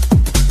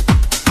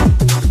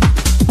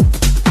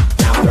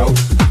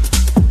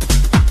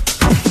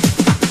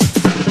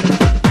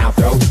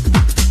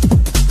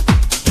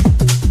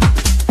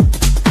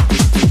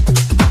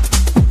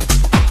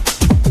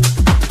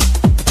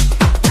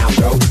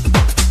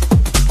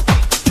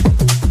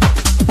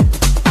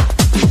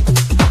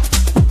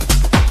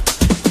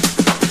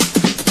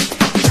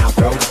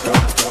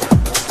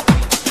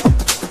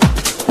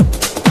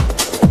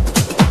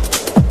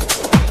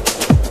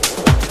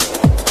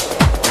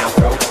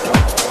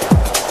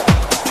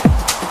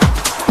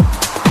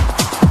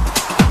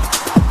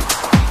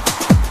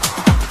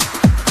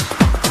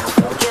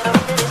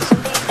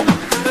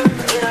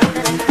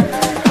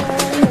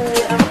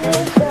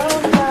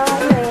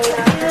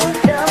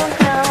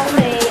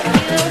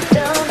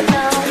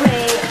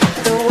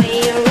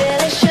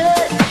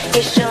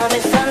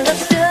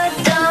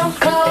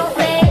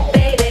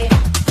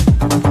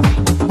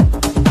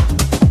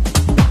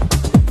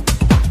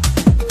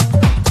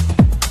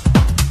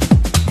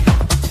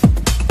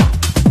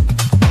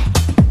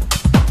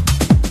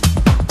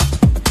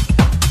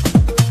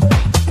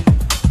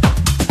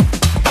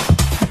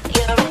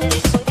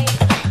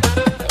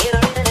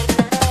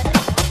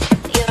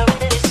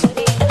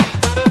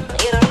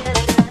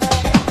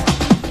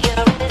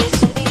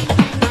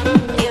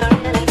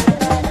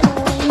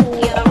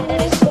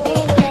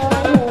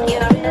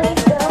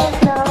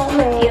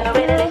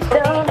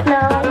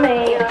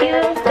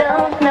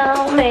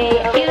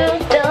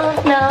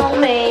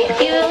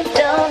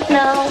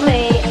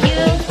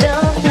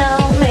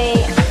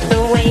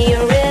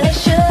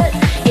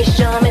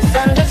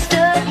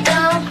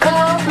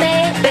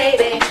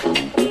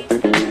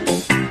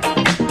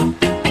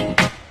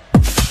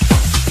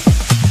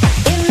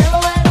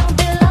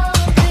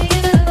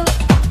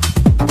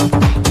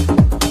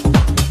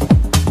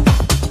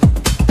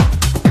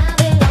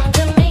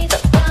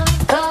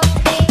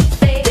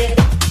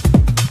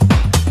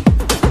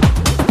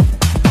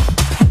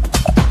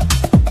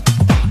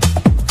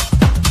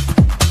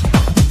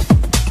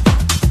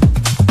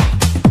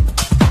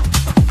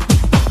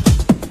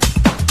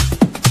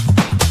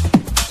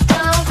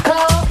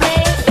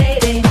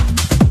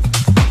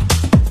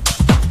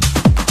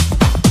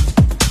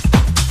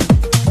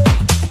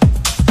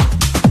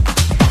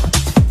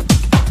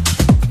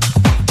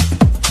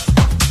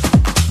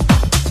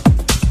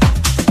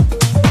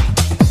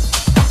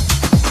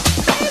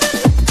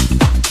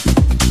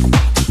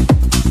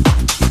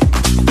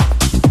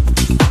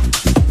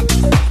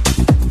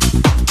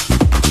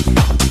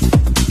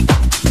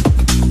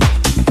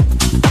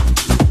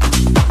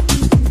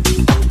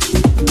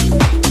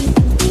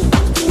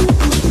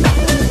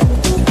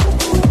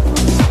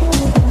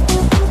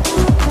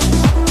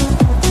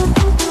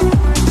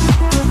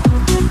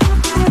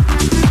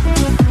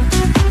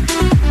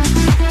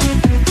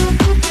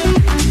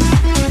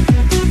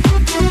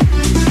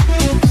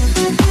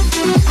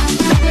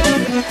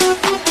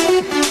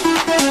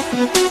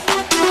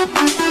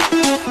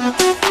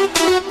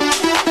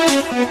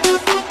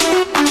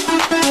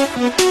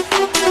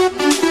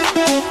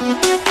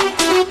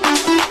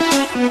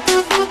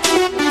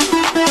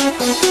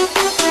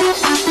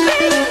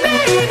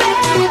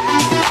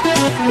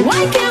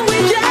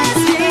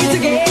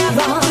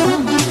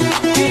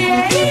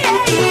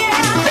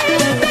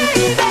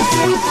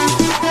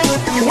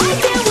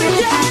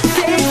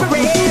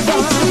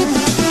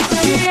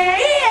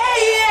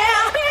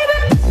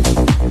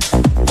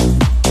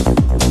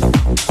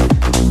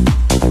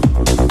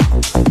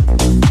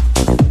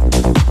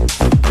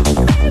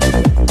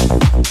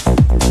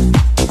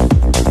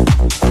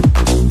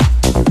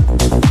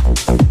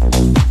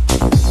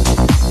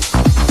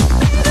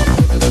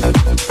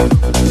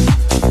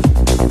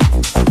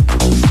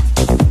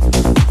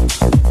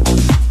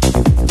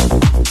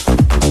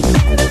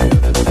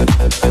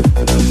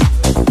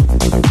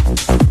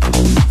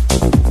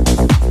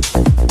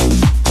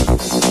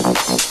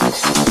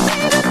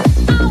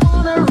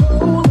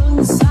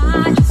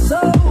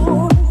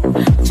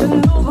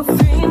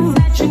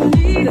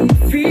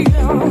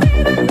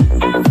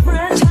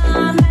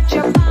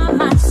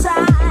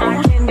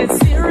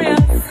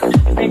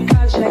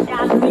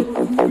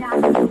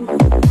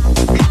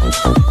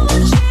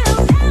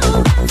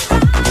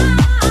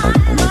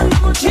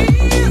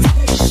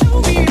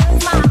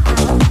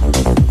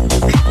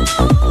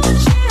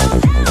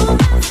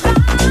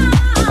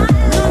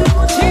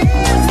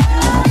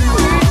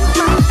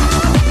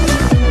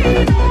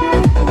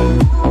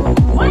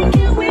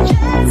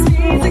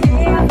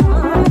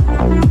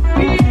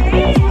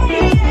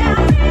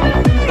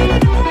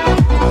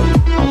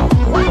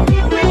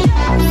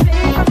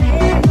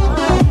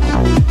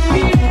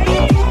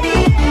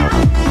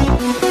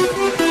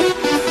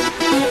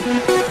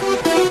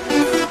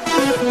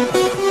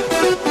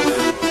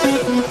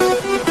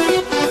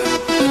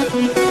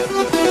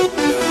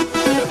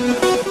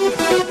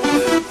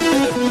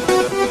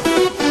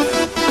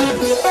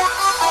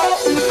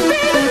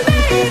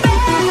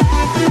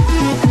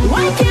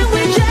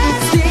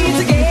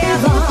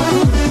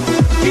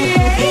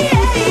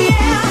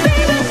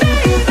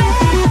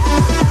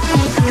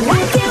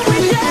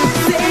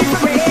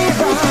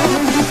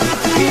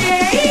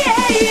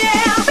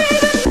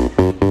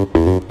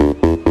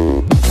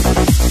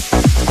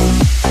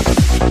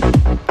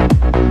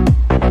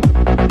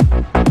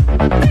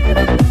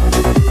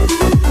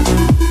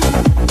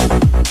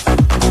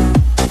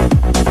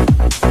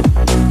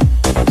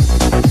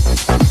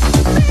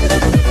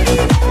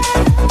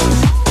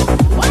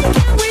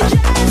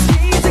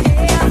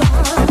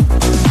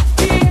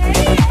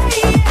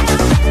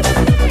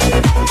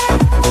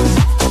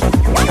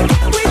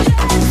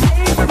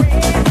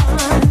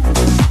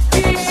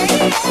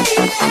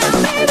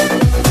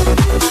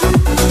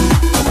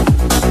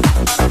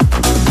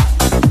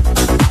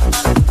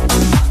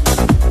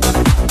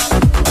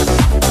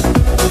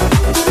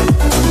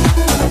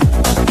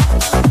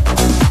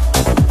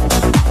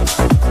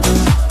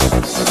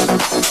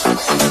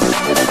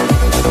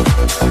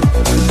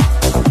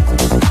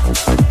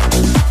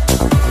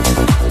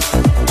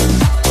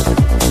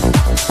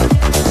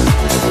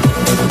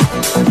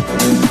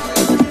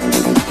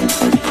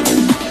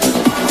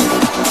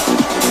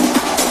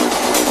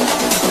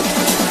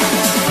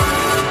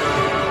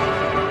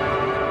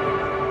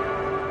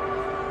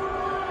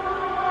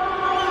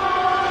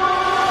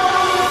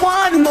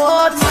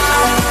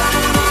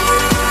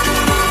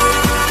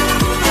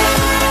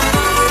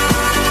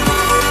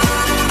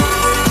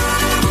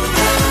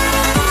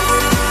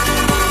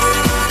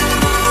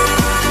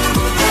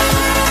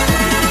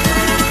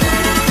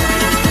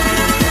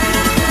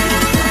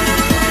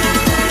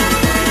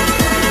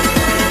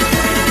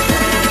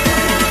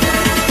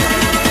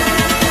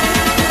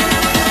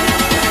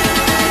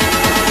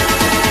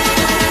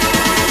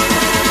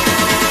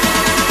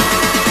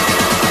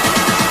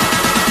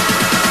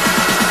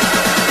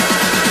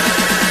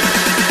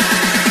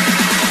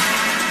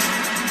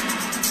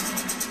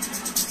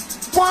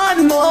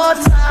 One more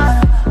time.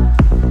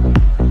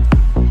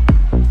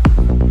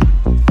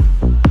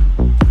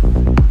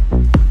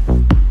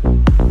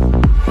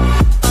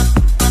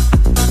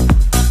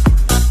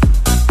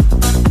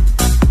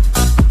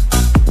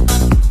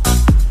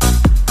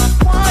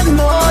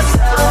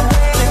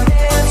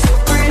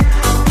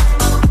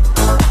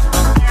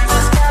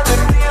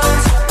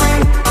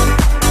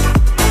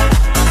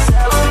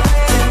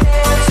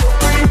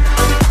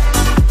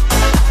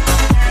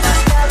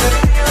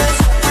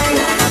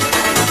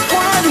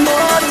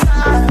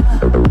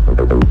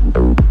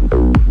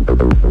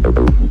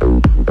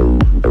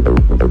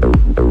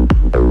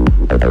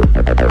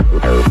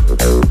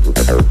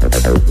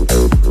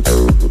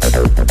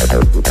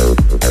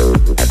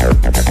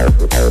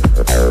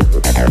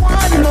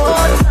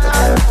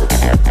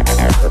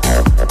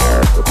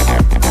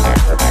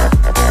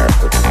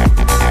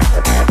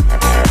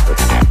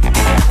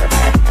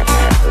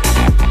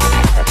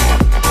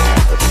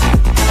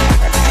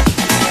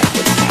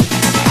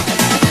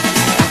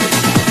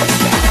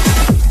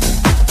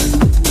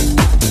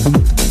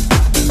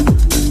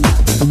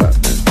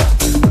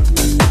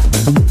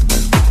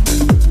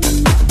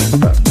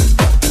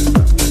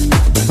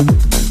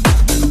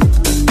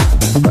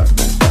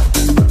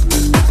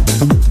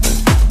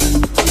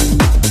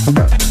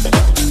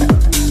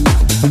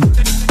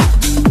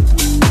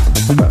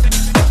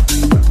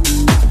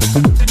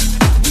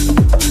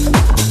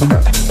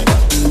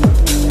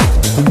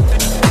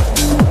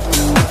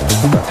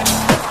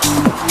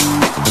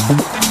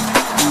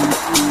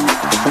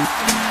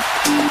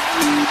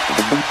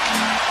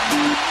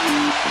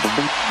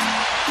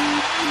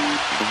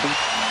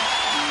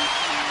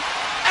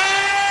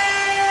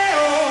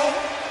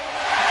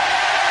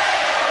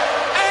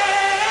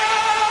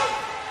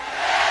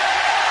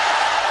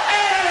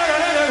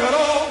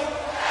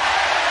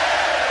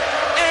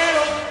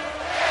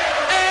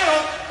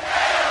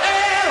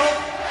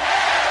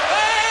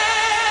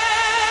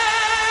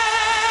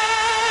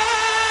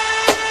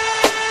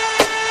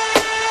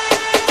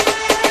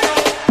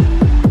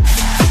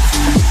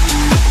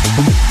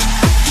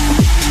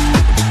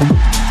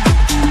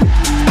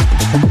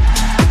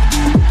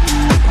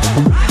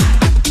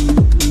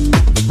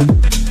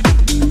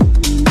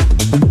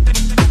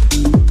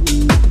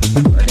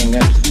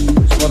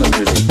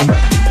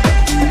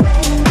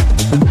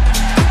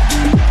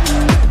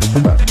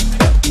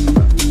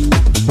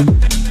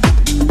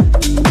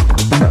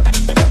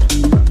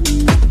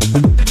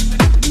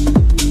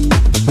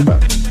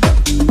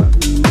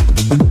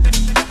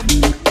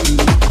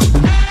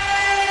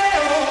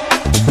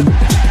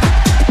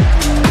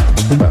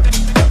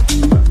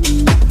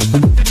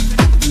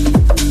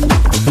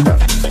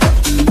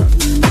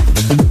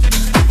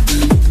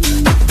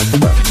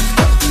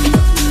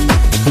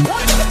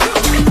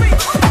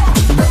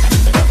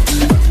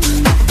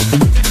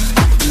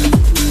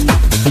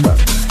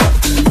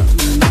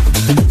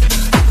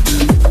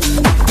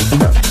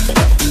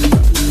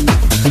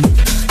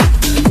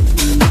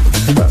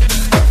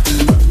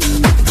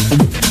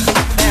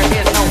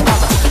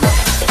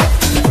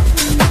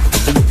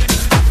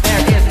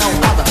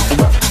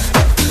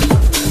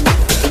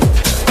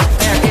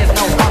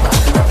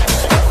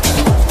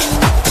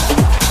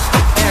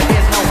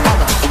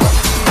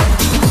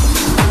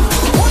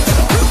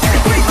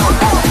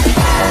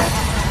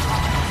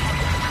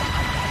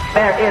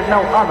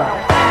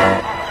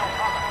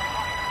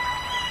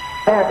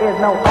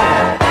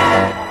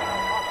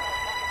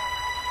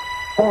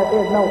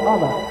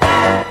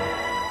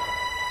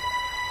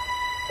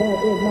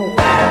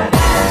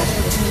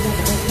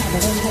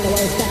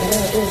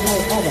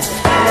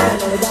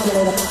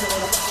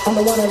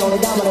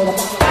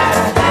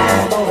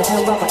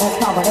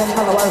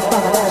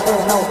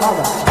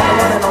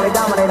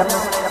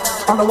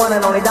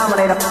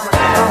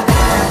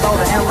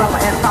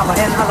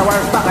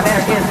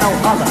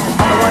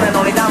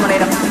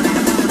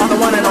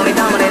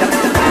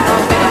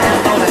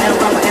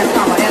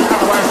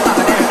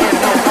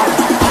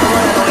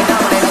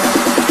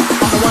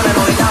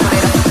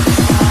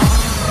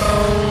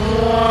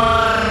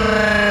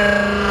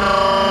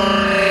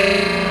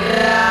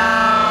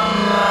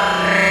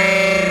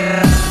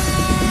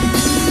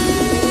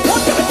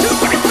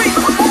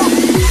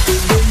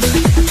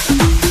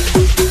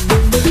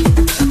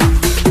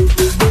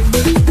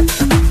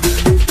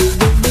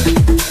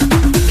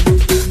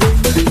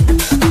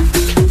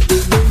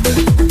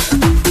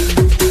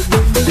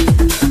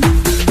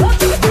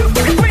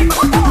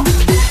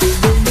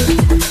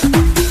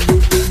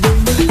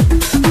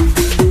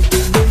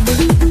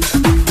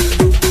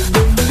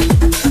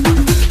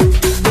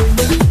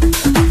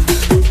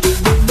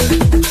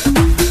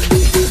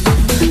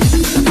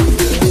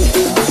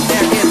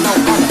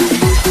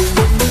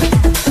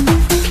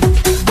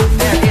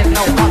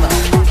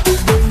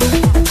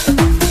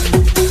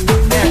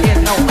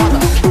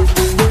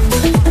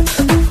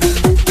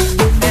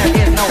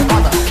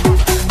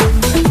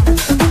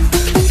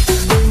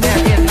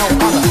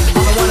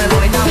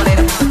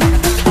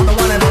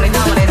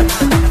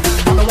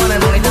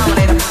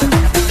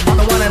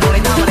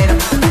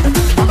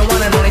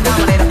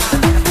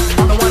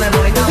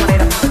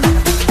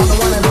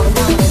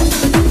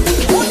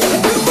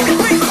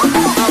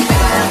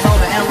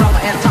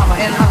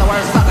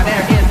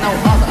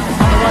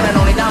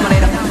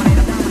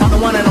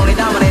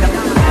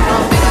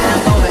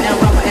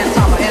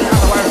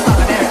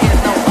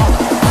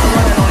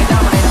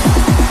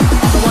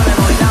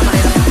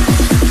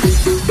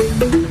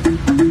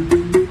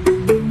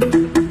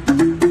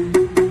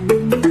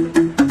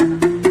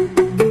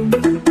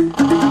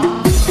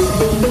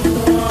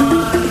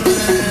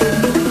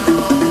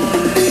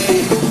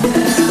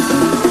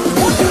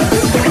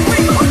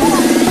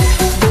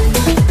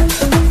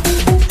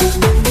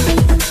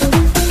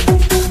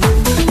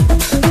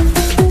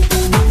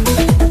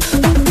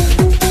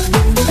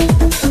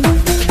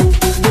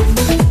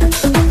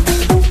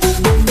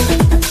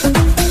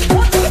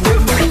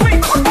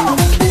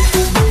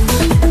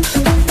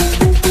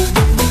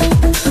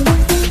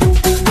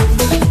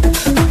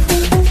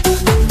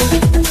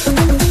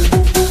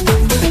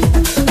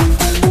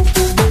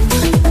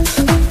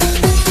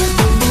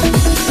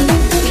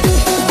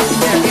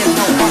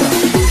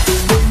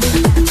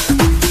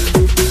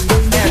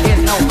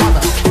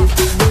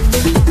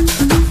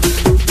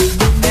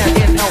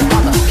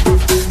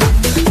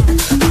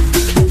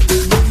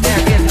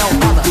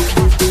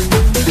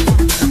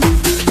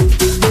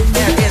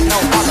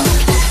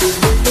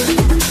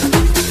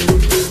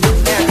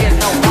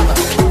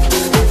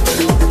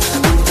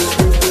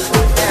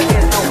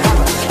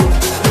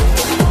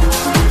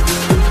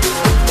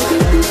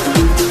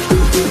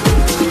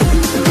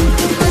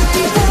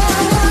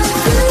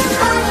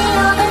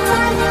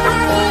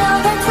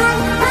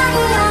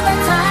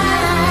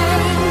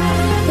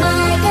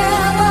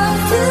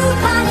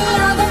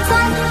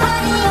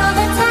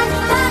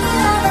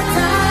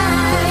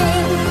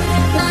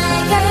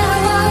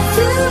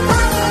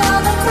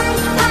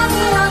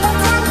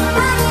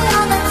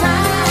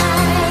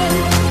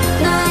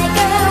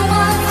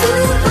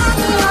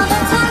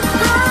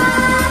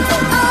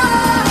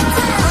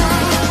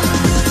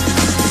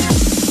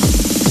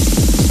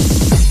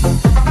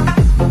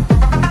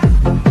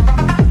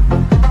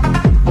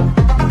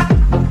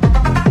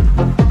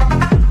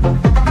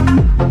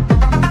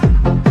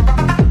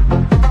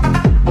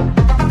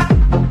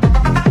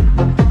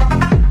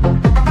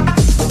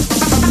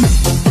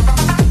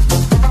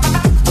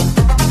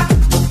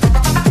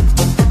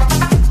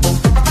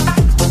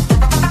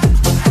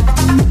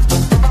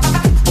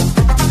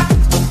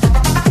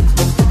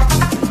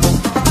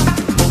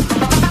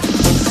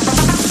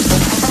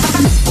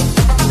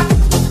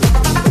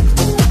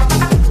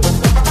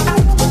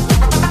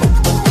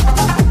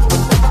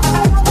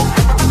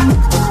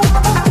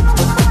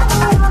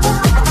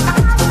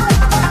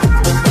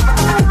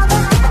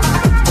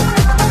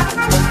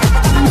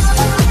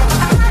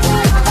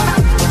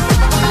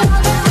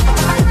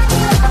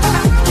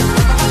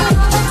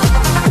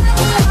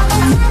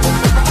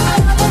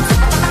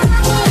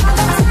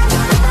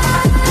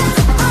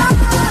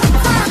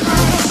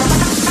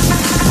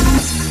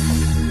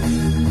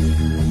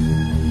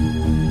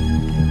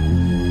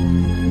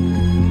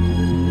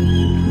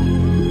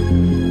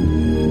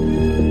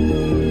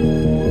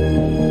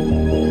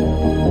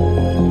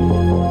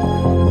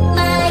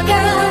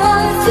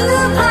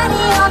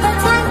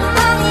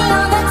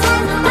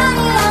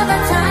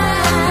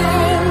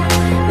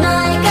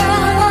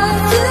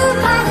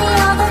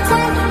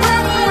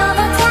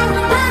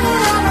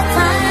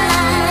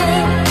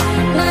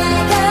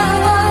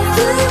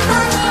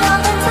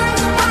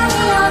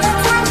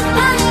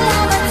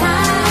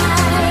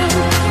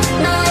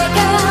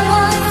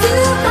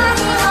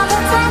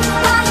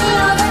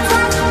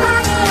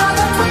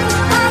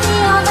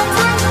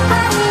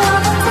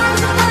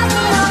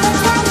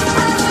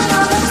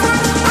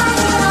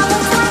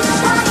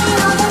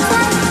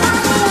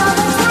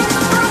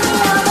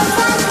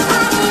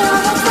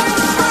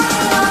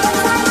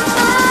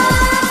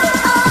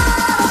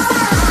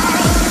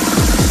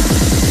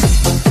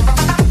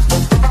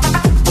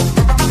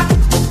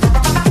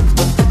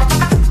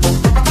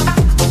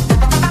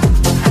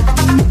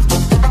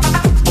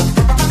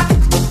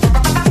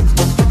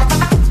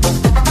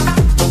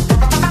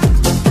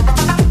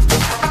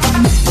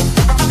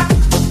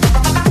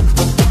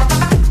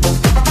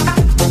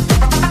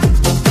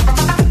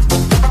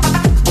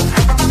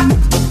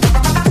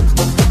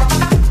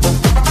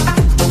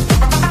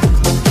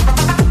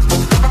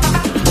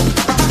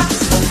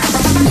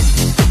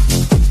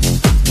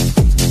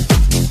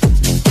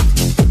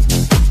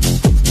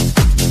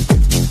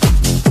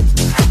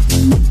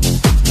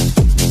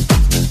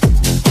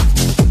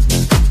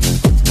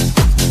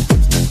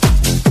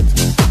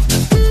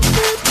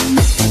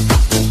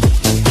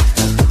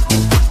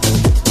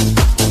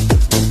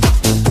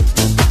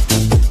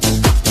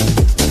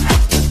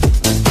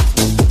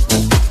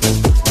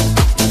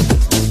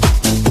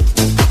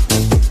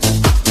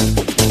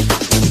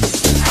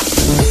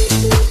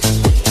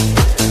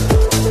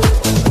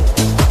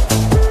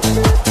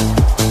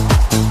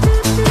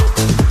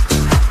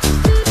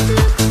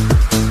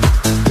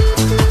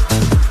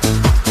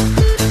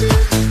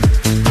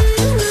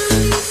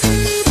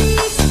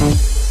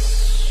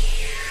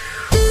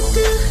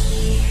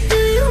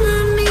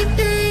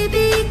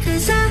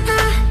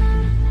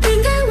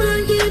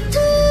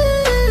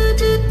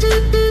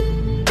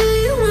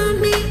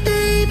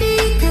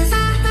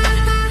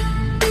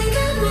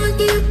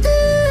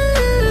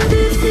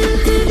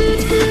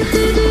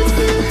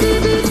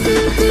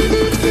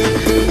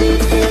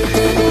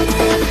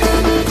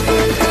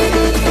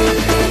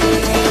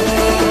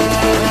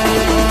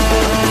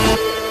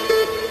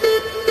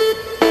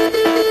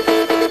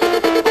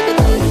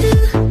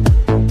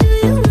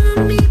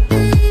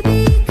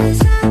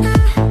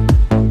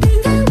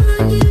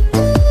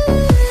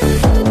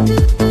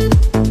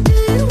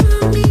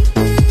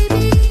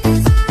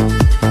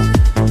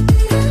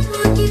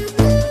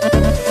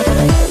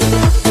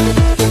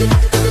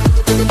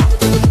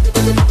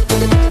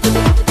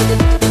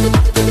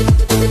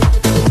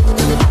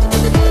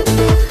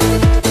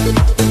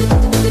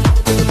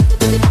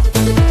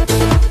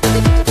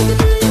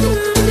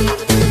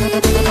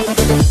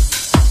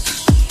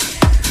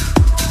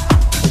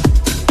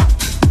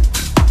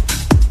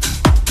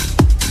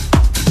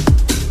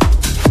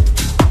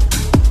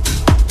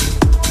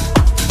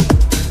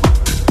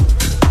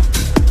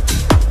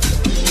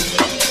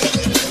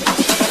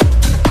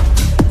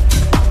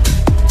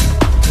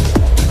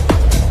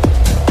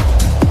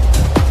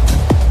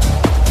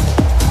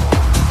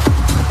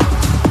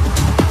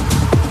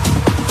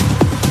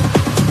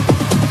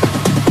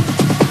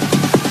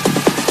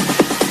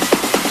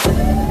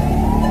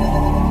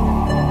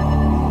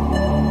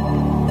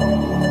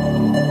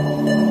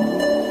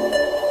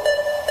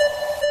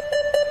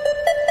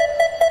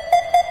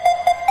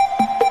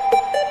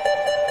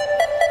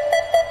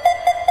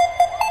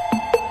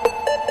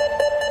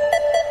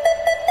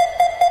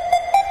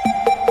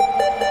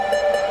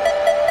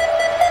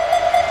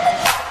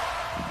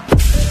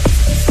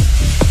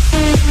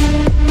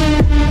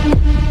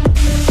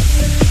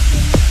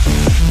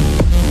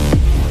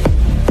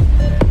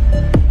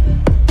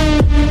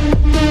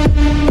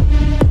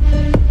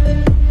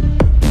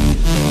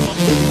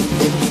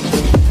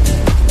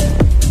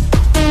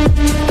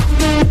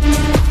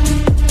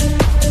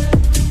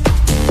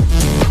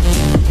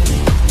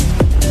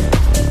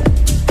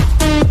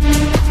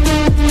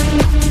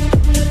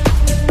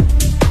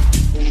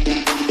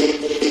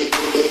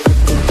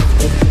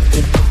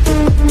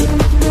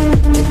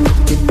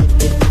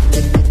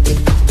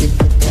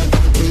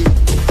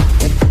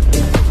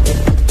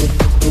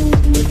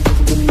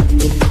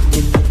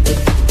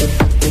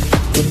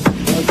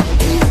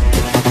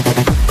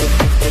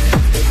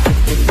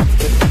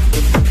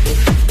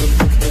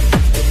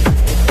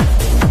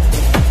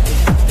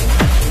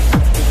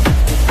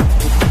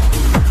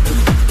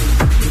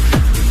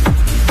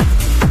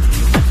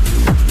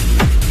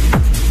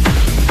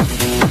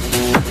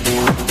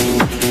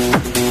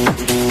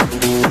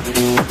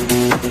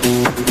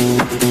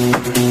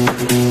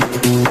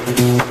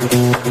 Push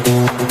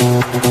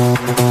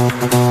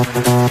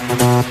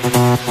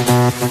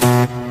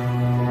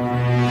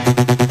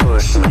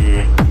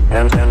me,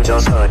 and then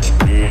just touch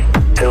me,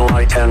 till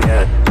I can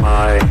get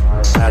my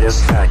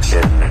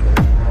satisfaction.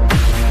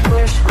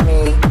 Push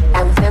me,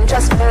 and then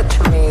just touch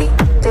me,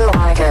 till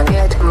I can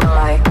get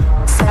my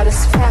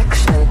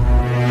satisfaction.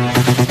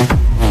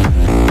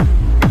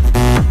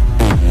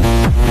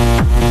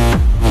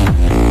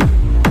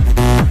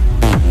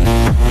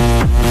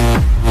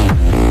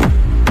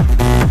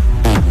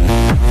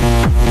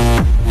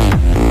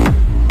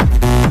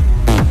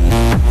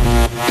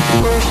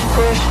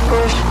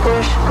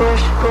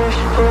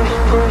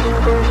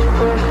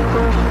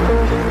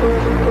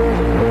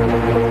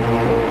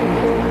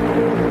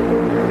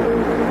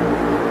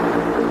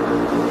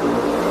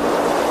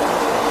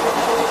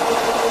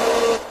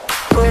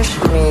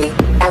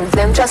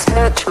 Just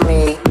touch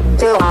me,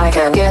 till I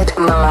can get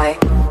my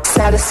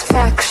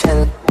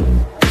satisfaction.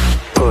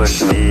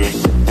 Push me,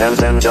 and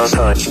then just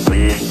touch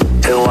me,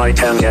 till I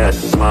can get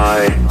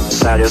my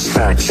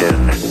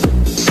satisfaction.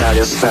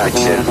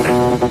 Satisfaction,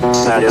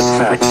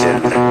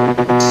 satisfaction,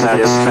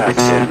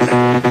 satisfaction,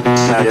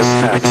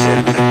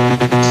 satisfaction,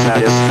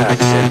 satisfaction,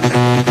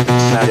 satisfaction,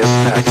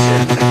 satisfaction,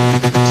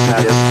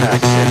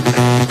 satisfaction,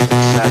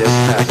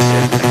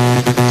 satisfaction,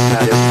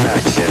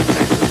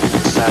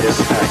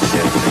 satisfaction.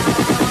 Satisfaction,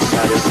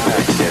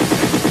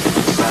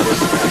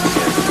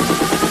 satisfaction,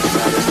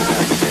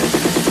 satisfaction.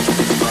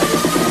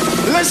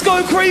 Let's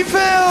go,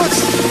 Creamfields!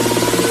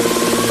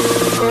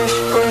 Push,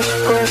 push,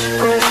 push,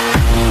 push.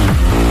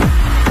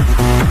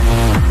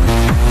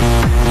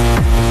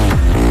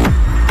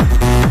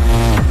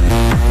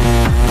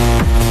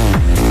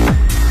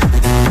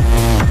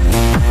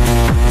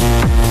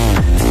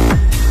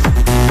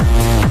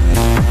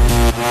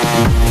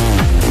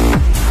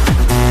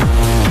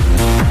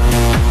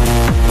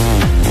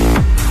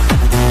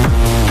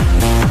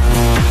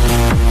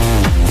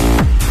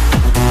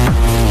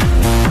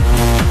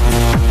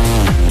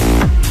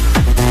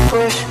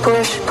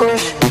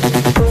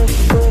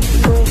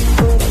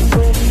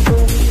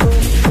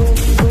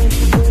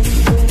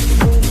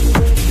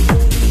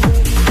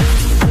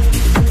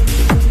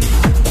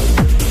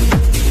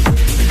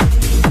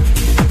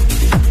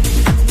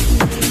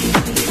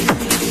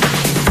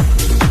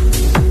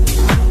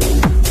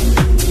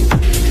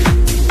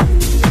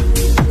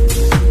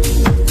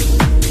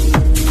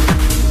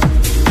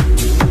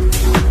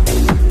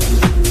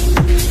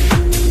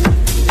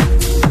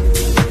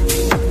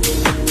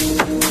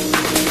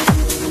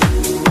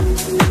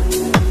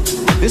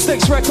 This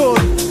next record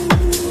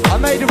I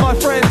made with my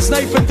friends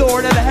Nathan Dorr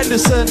and Ella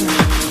Henderson.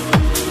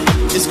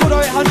 It's called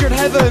 0800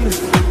 Heaven.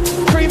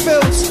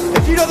 Creamfields,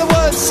 if you know the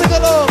words, sing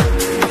along.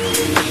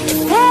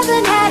 If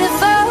heaven had a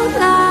phone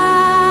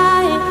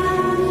line,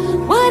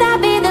 would I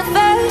be the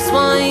first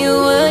one you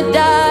would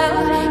dial?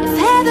 If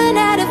heaven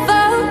had a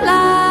phone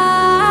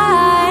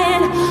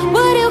line,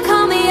 would you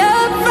call me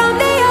up from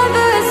the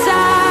other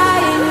side?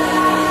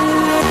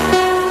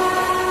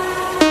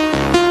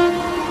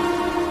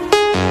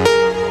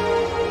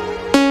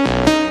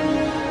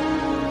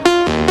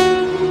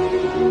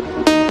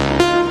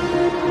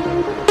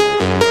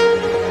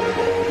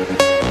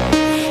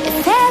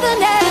 If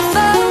heaven had a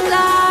phone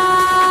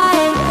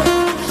line,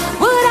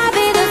 would I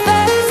be the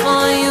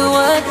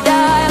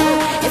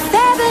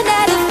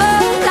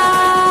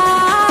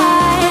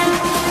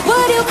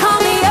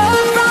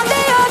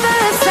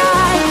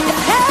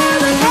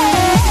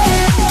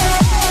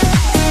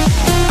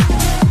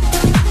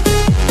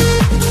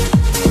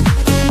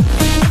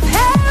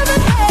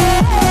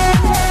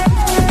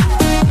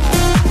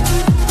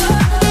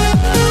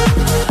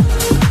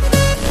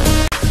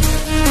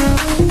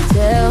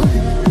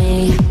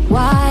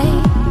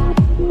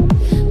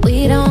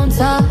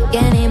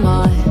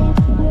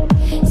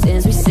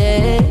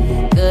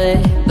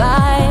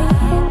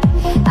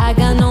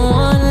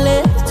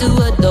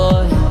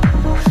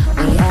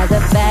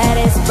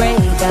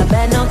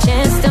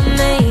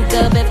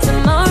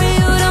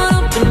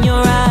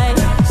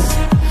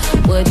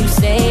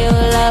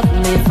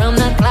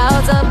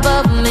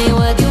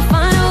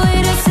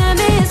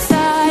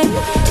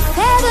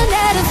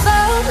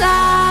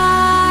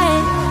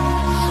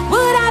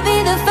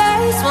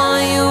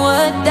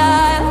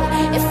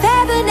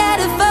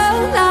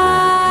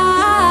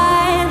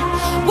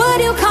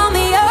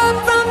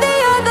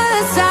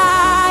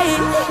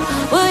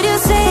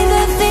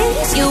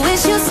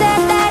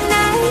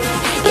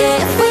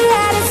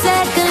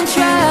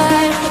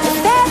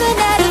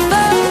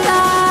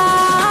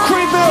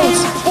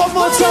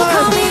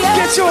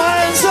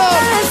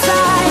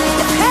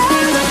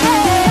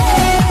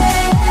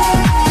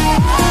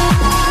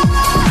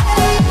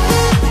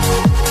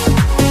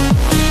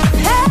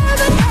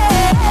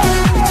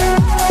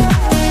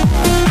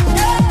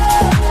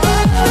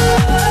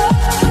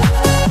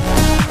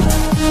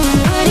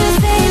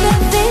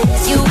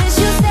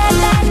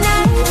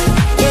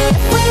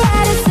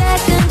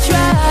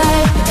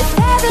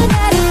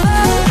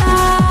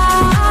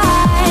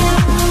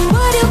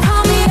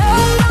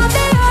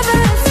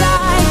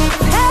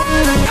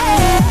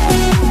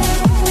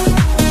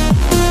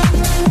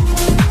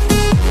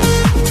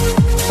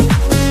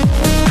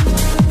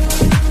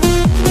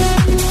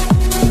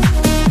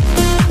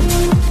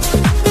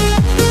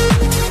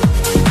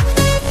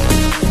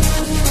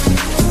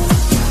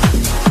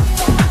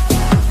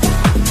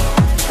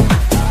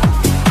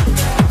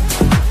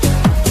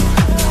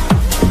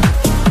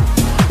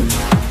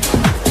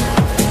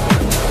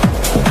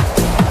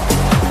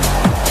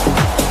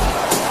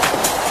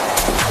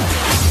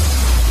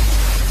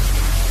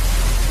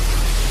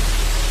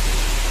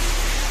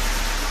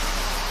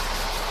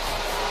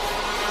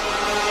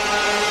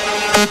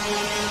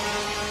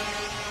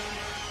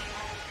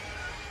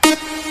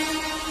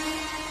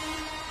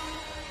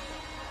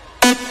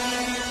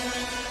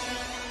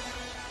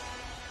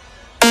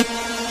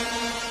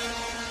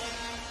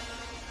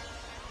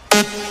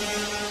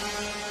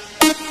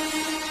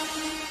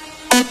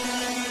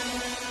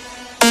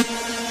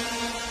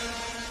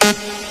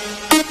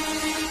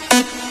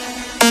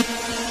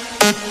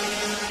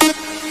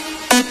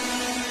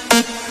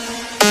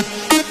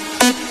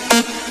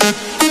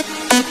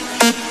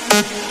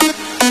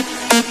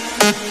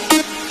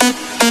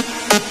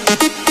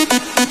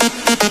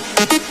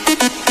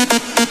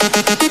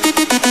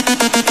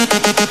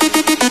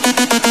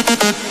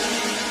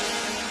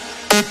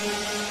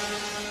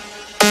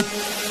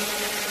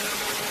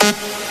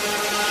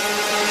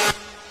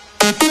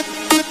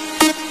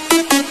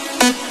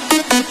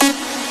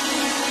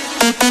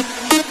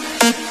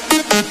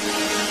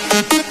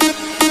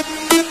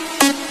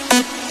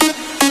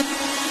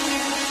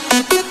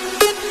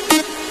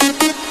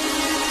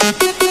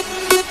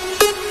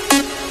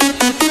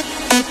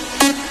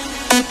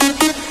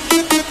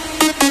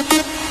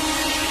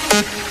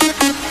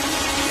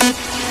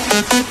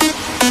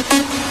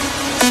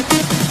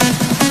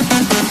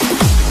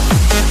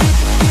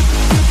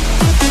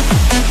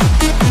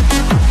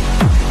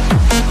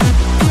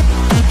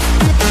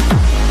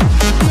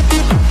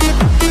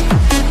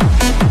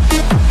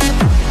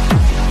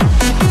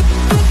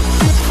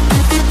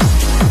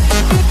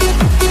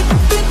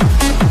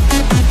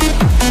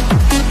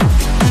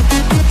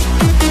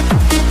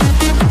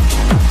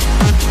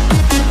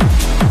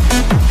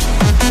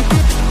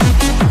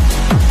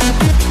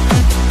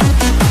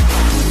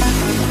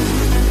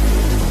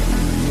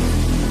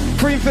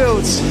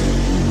Creamfields,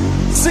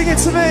 sing it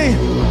to me.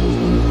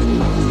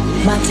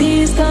 My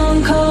tea's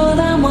gone cold,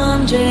 I'm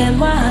wondering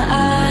why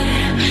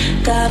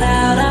I got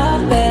out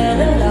of bed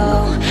at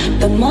all.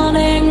 The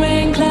morning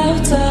rain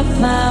clouds up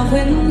my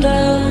window,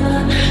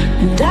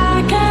 and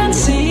I can't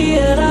see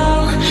it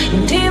all.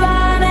 And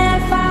even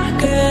if I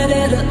could,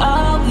 it'll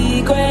all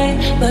be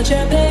great. But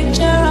your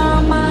picture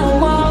on my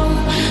wall,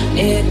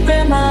 it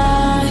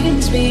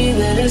reminds me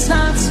that it's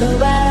not so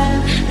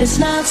bad, it's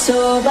not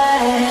so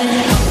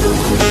bad.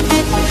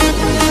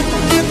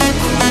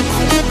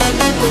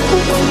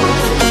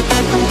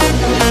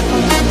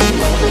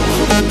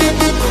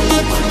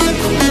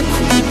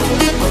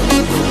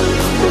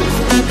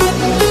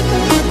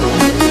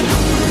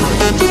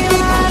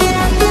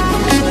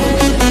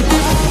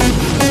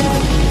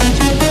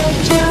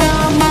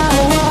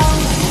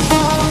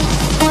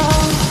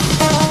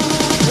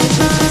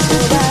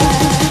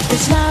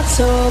 It's not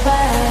so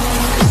bad.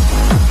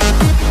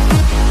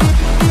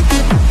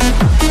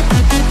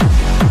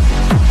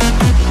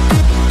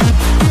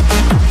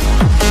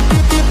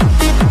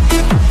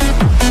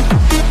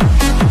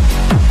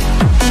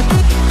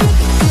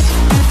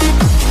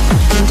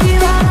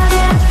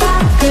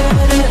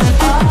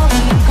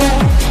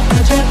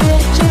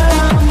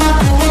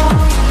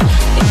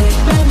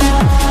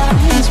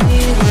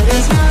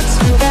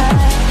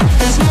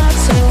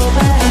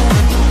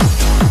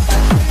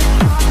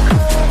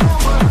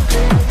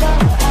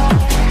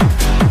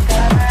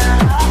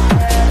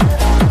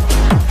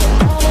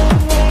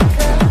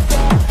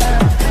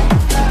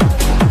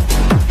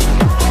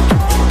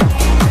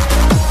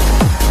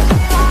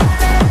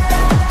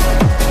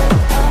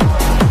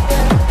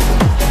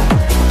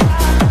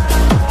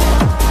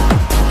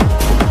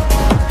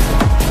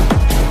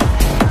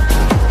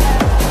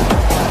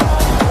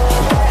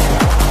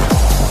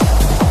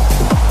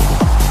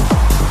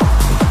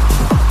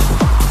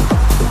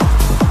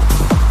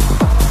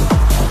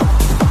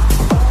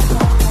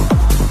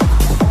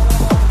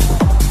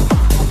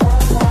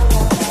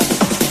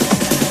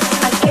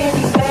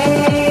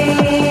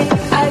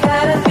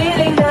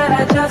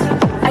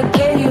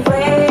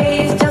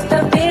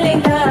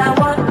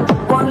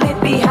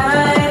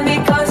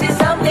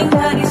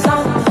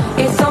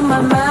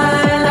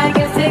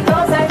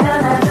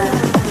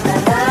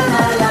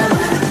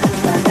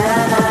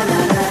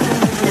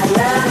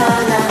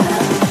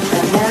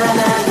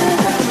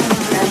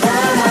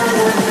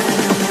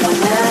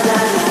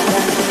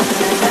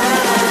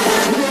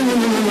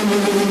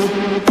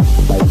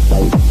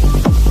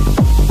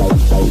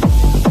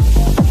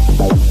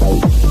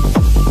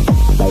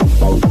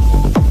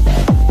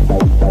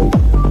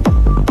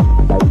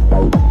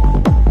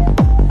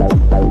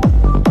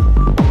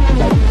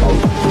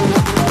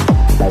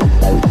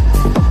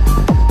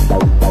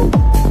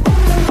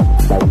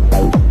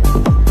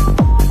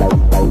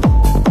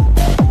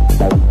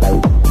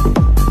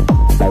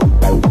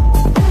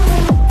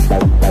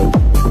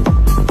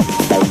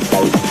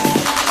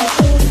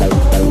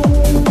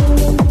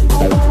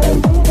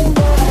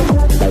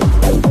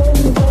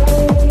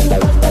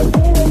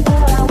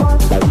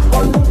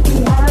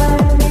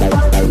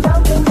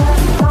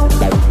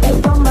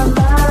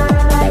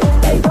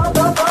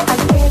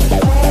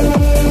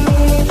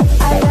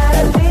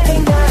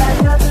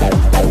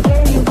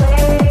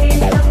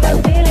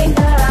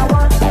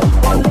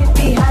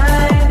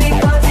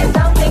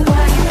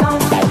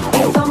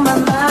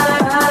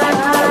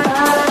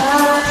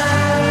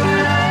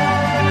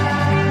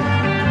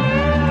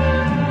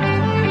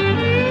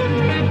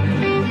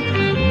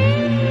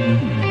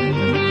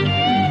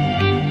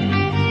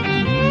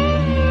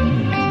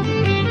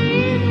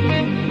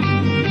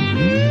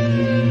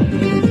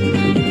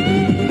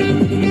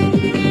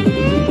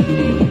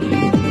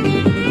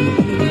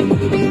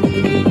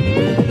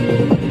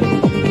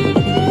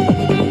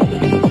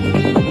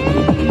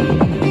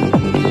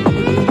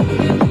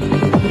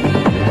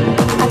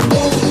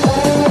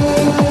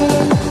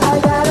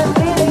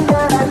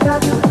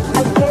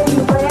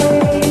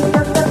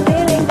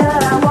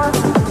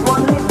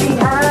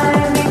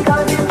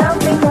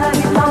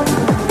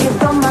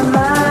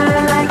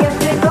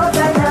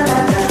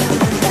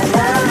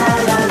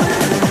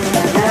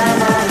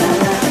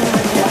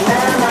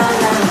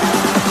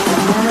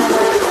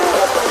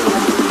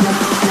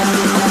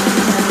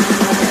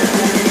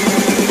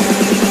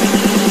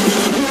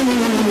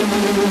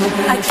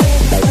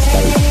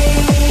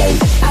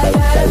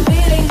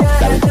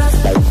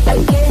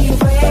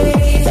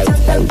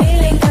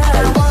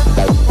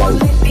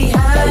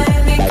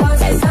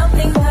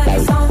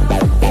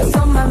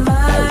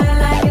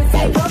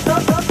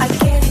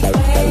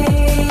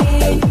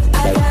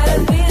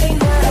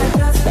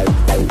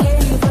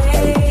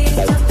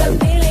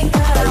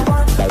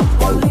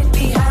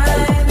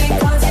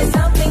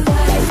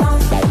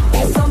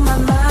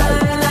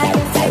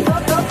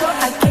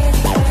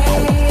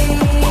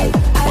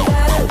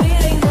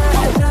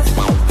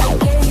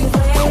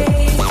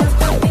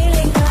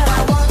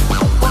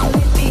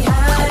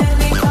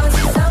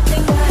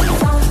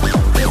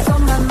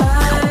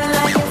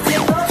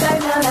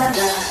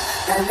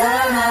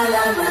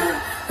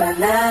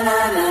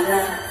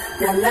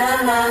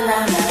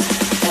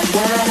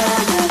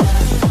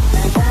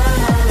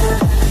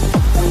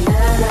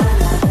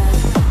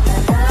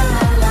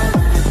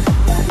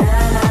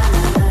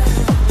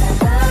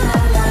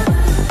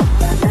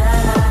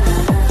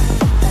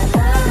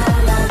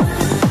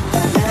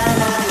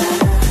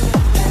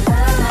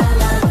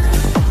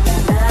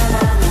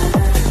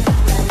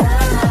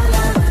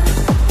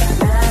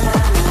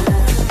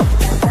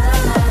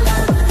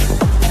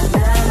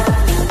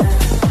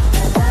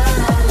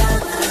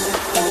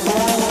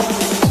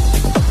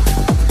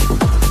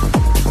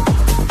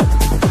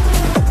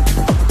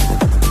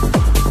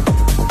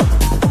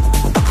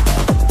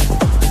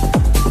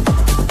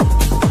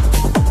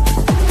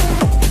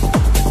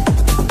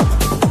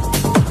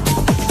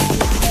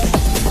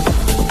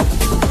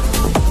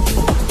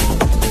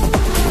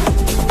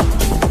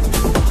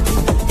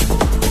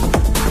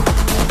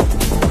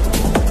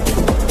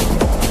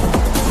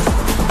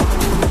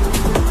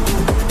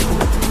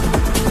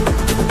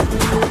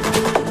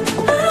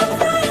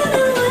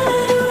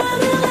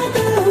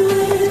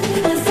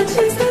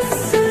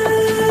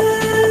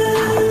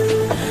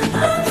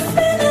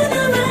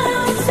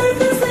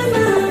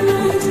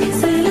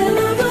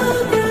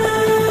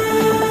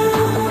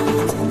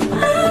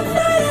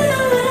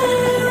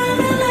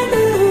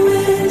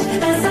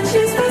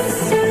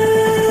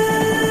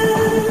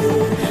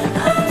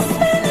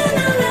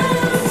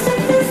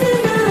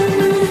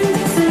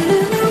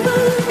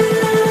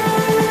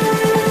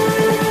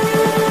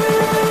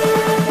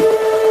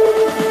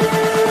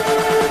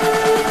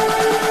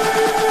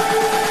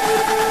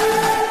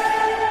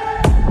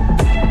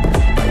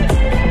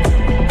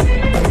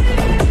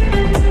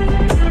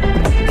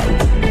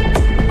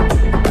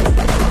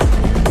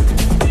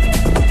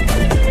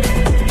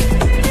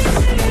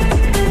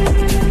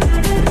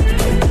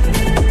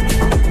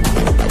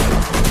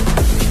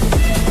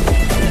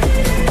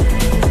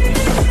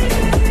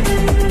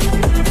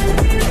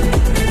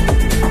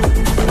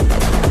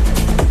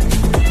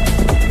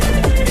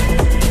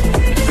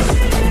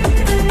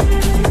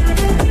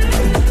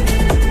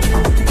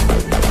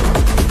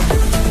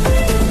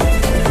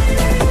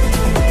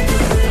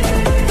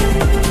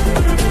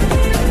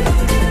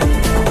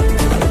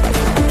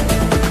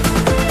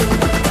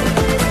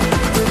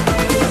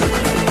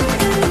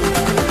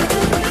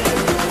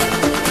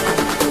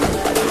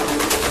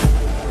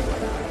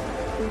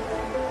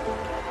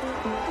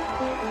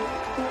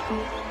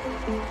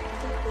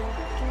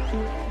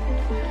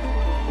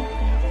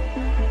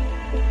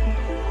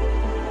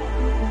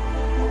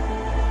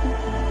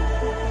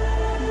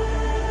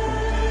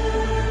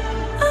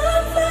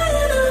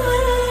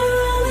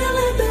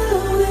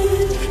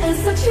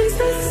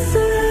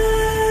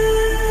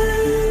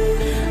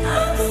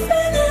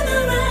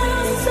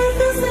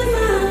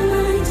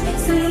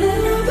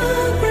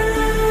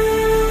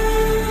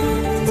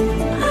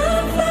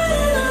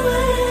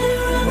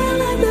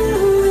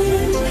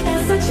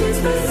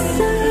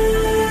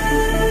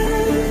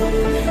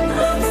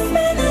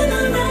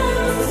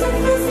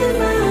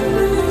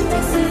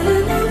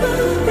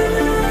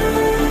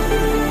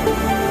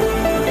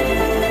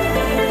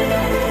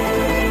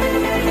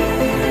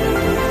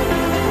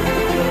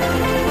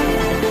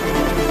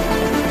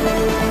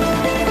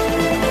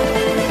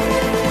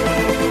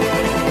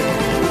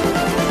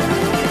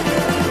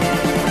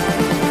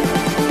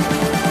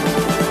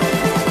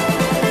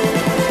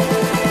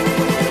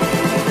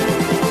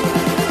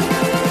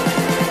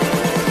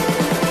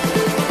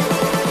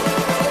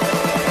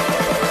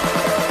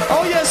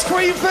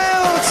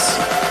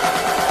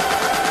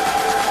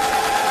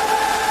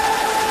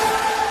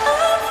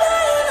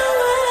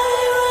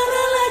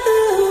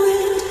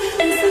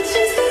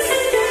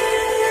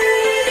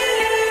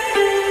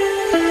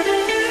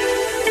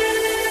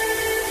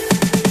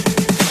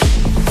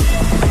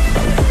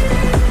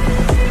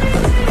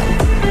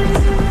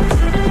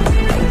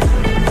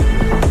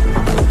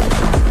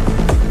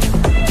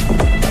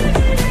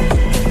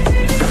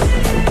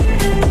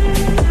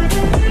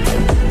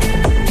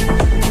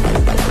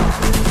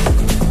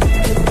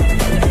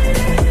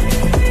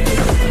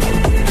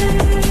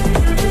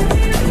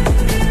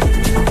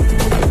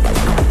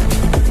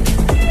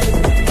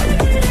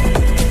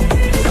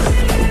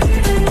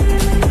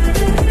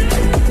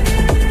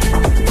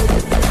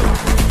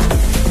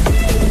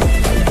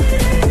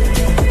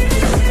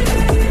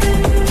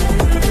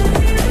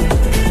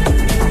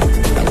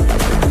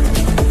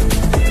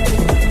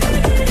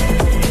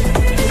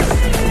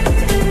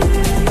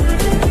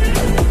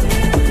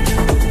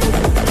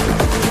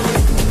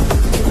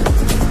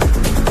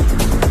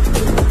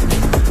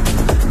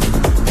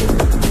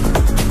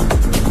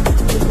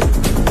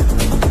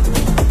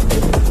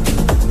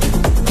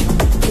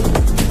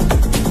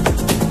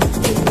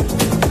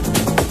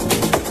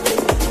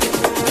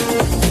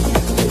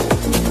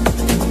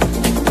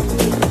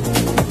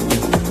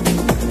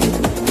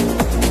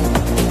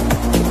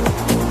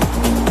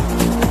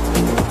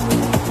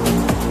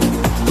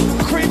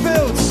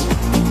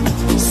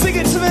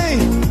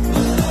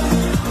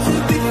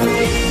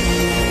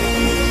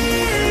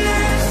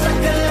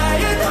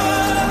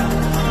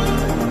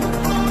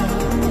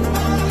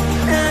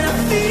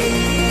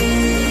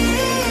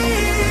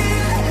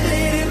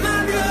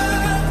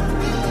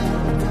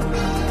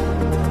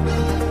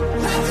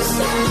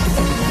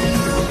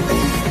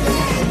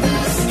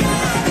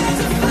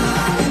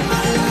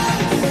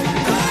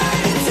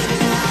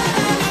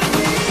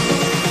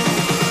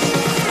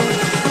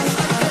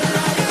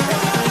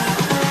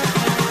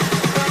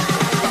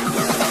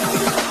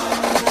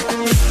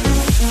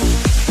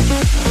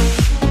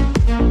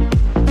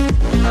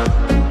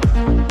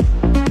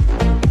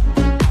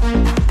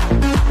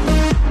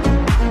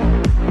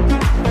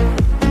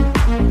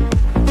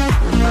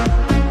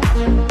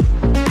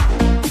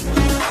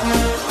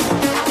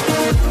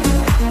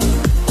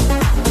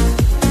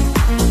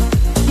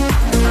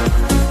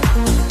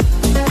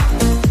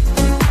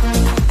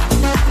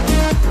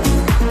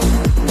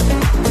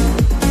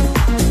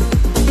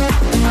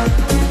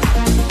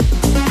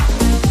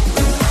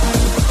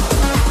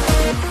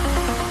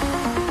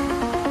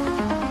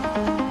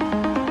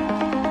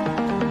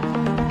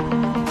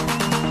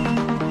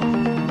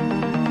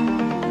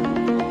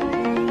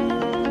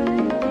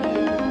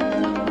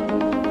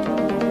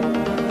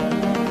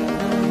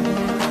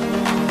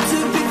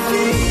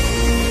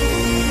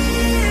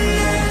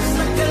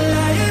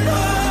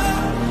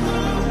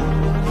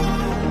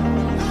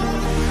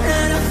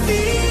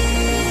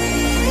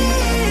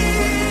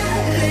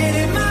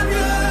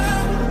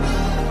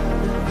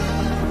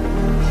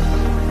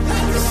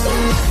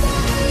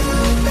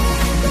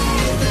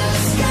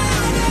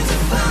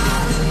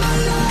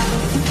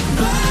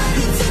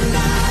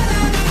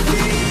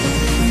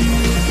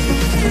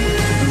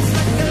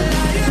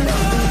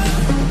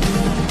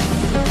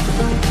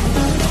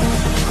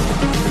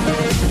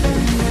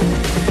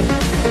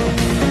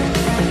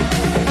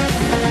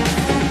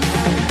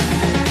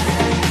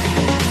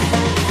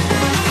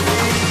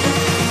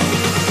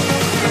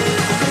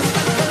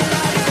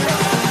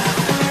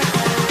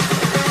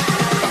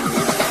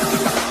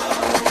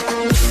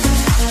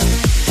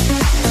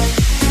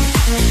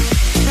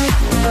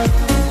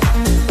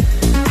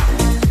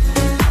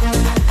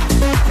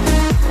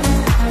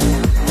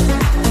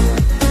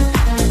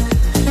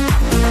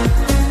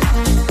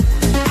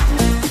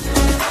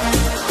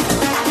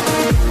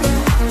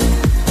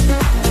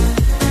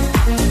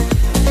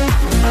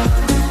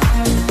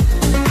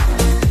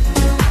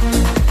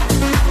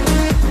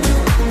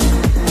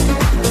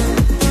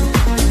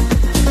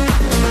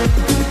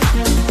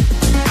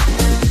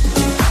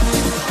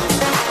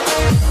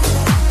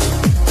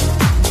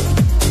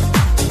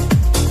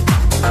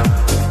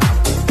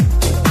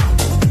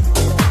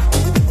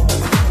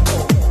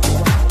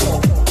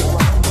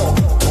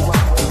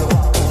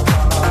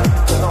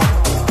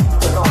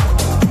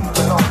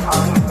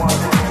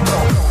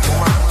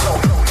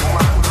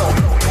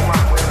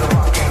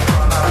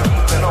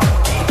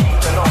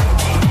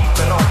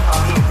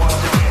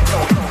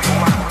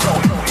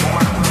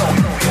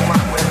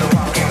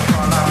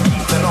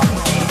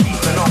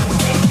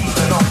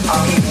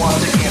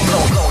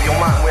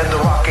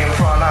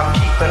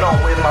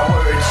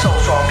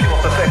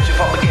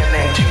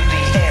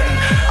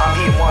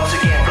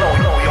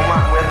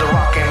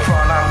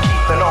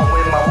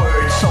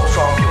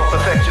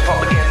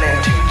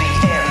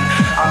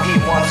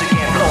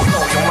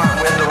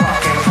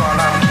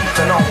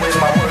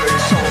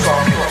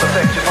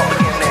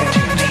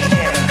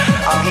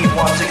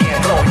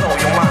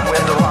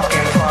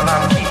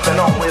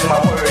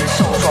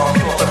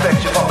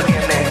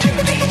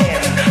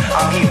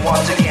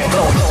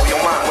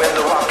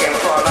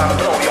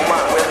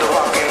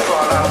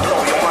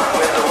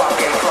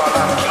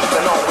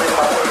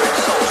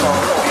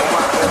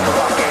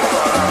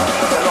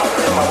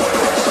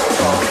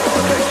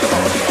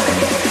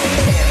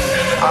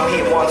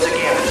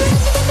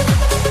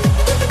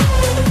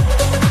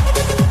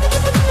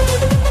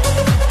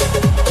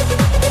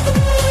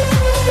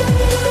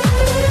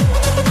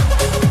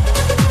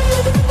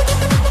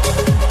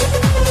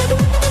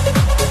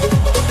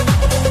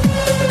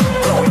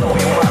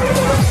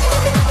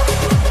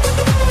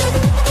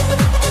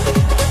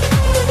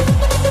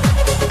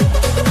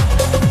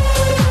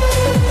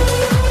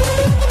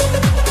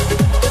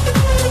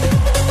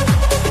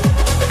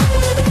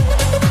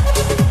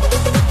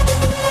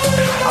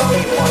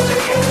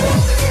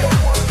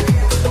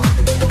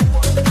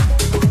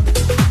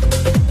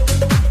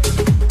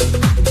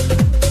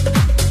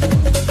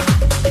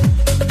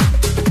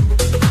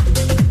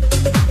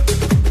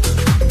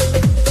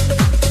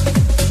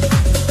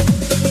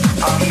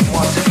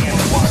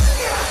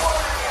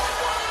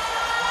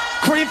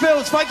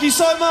 Creamfields, thank you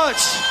so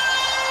much.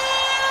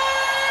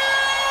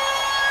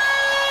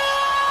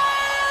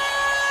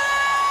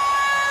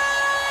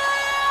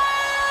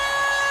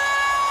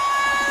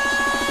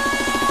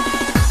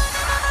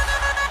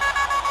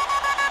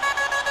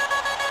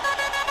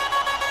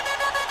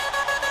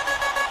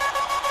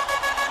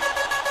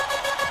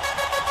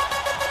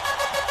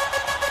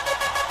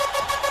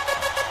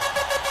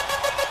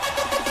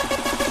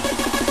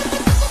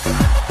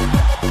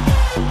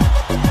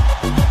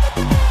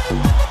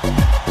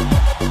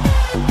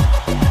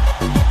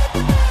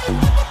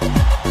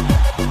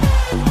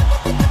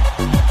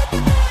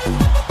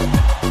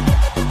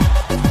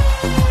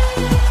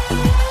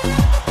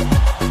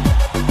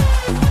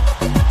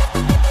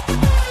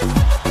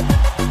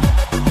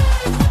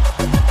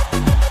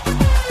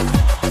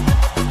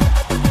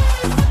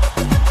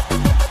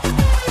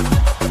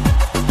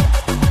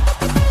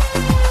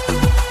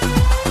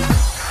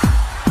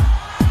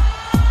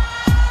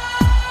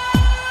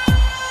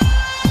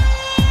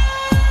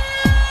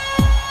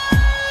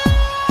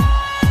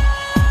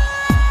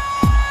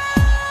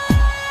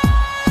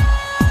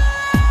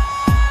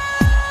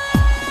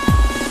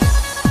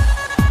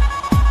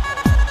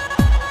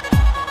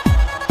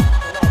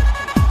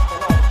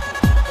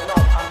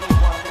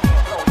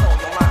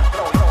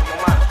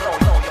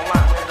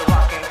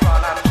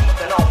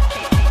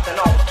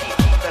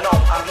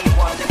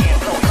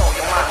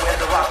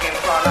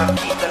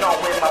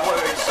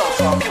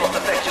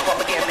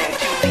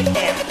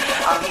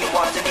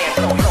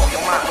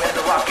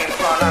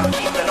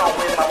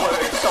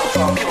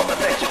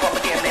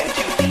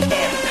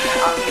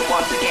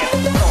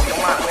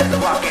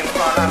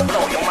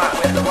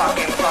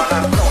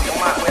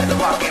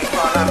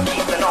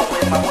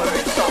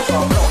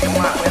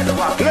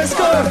 Let's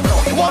go!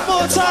 One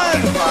more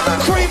time!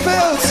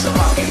 Creamfields!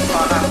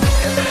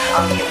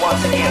 I'm here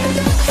once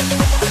again.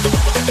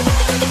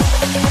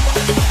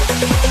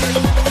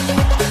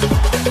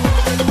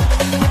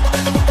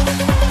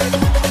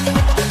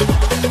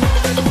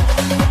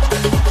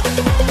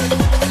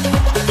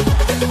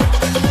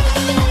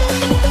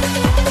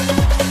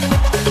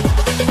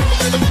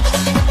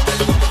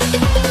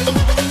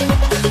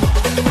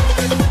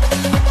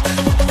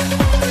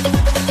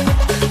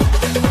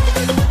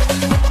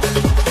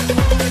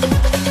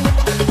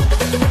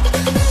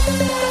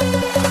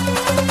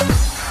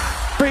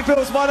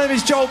 My name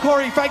is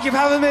Corry. Thank you for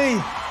having me.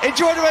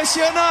 Enjoy the rest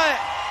of your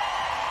night.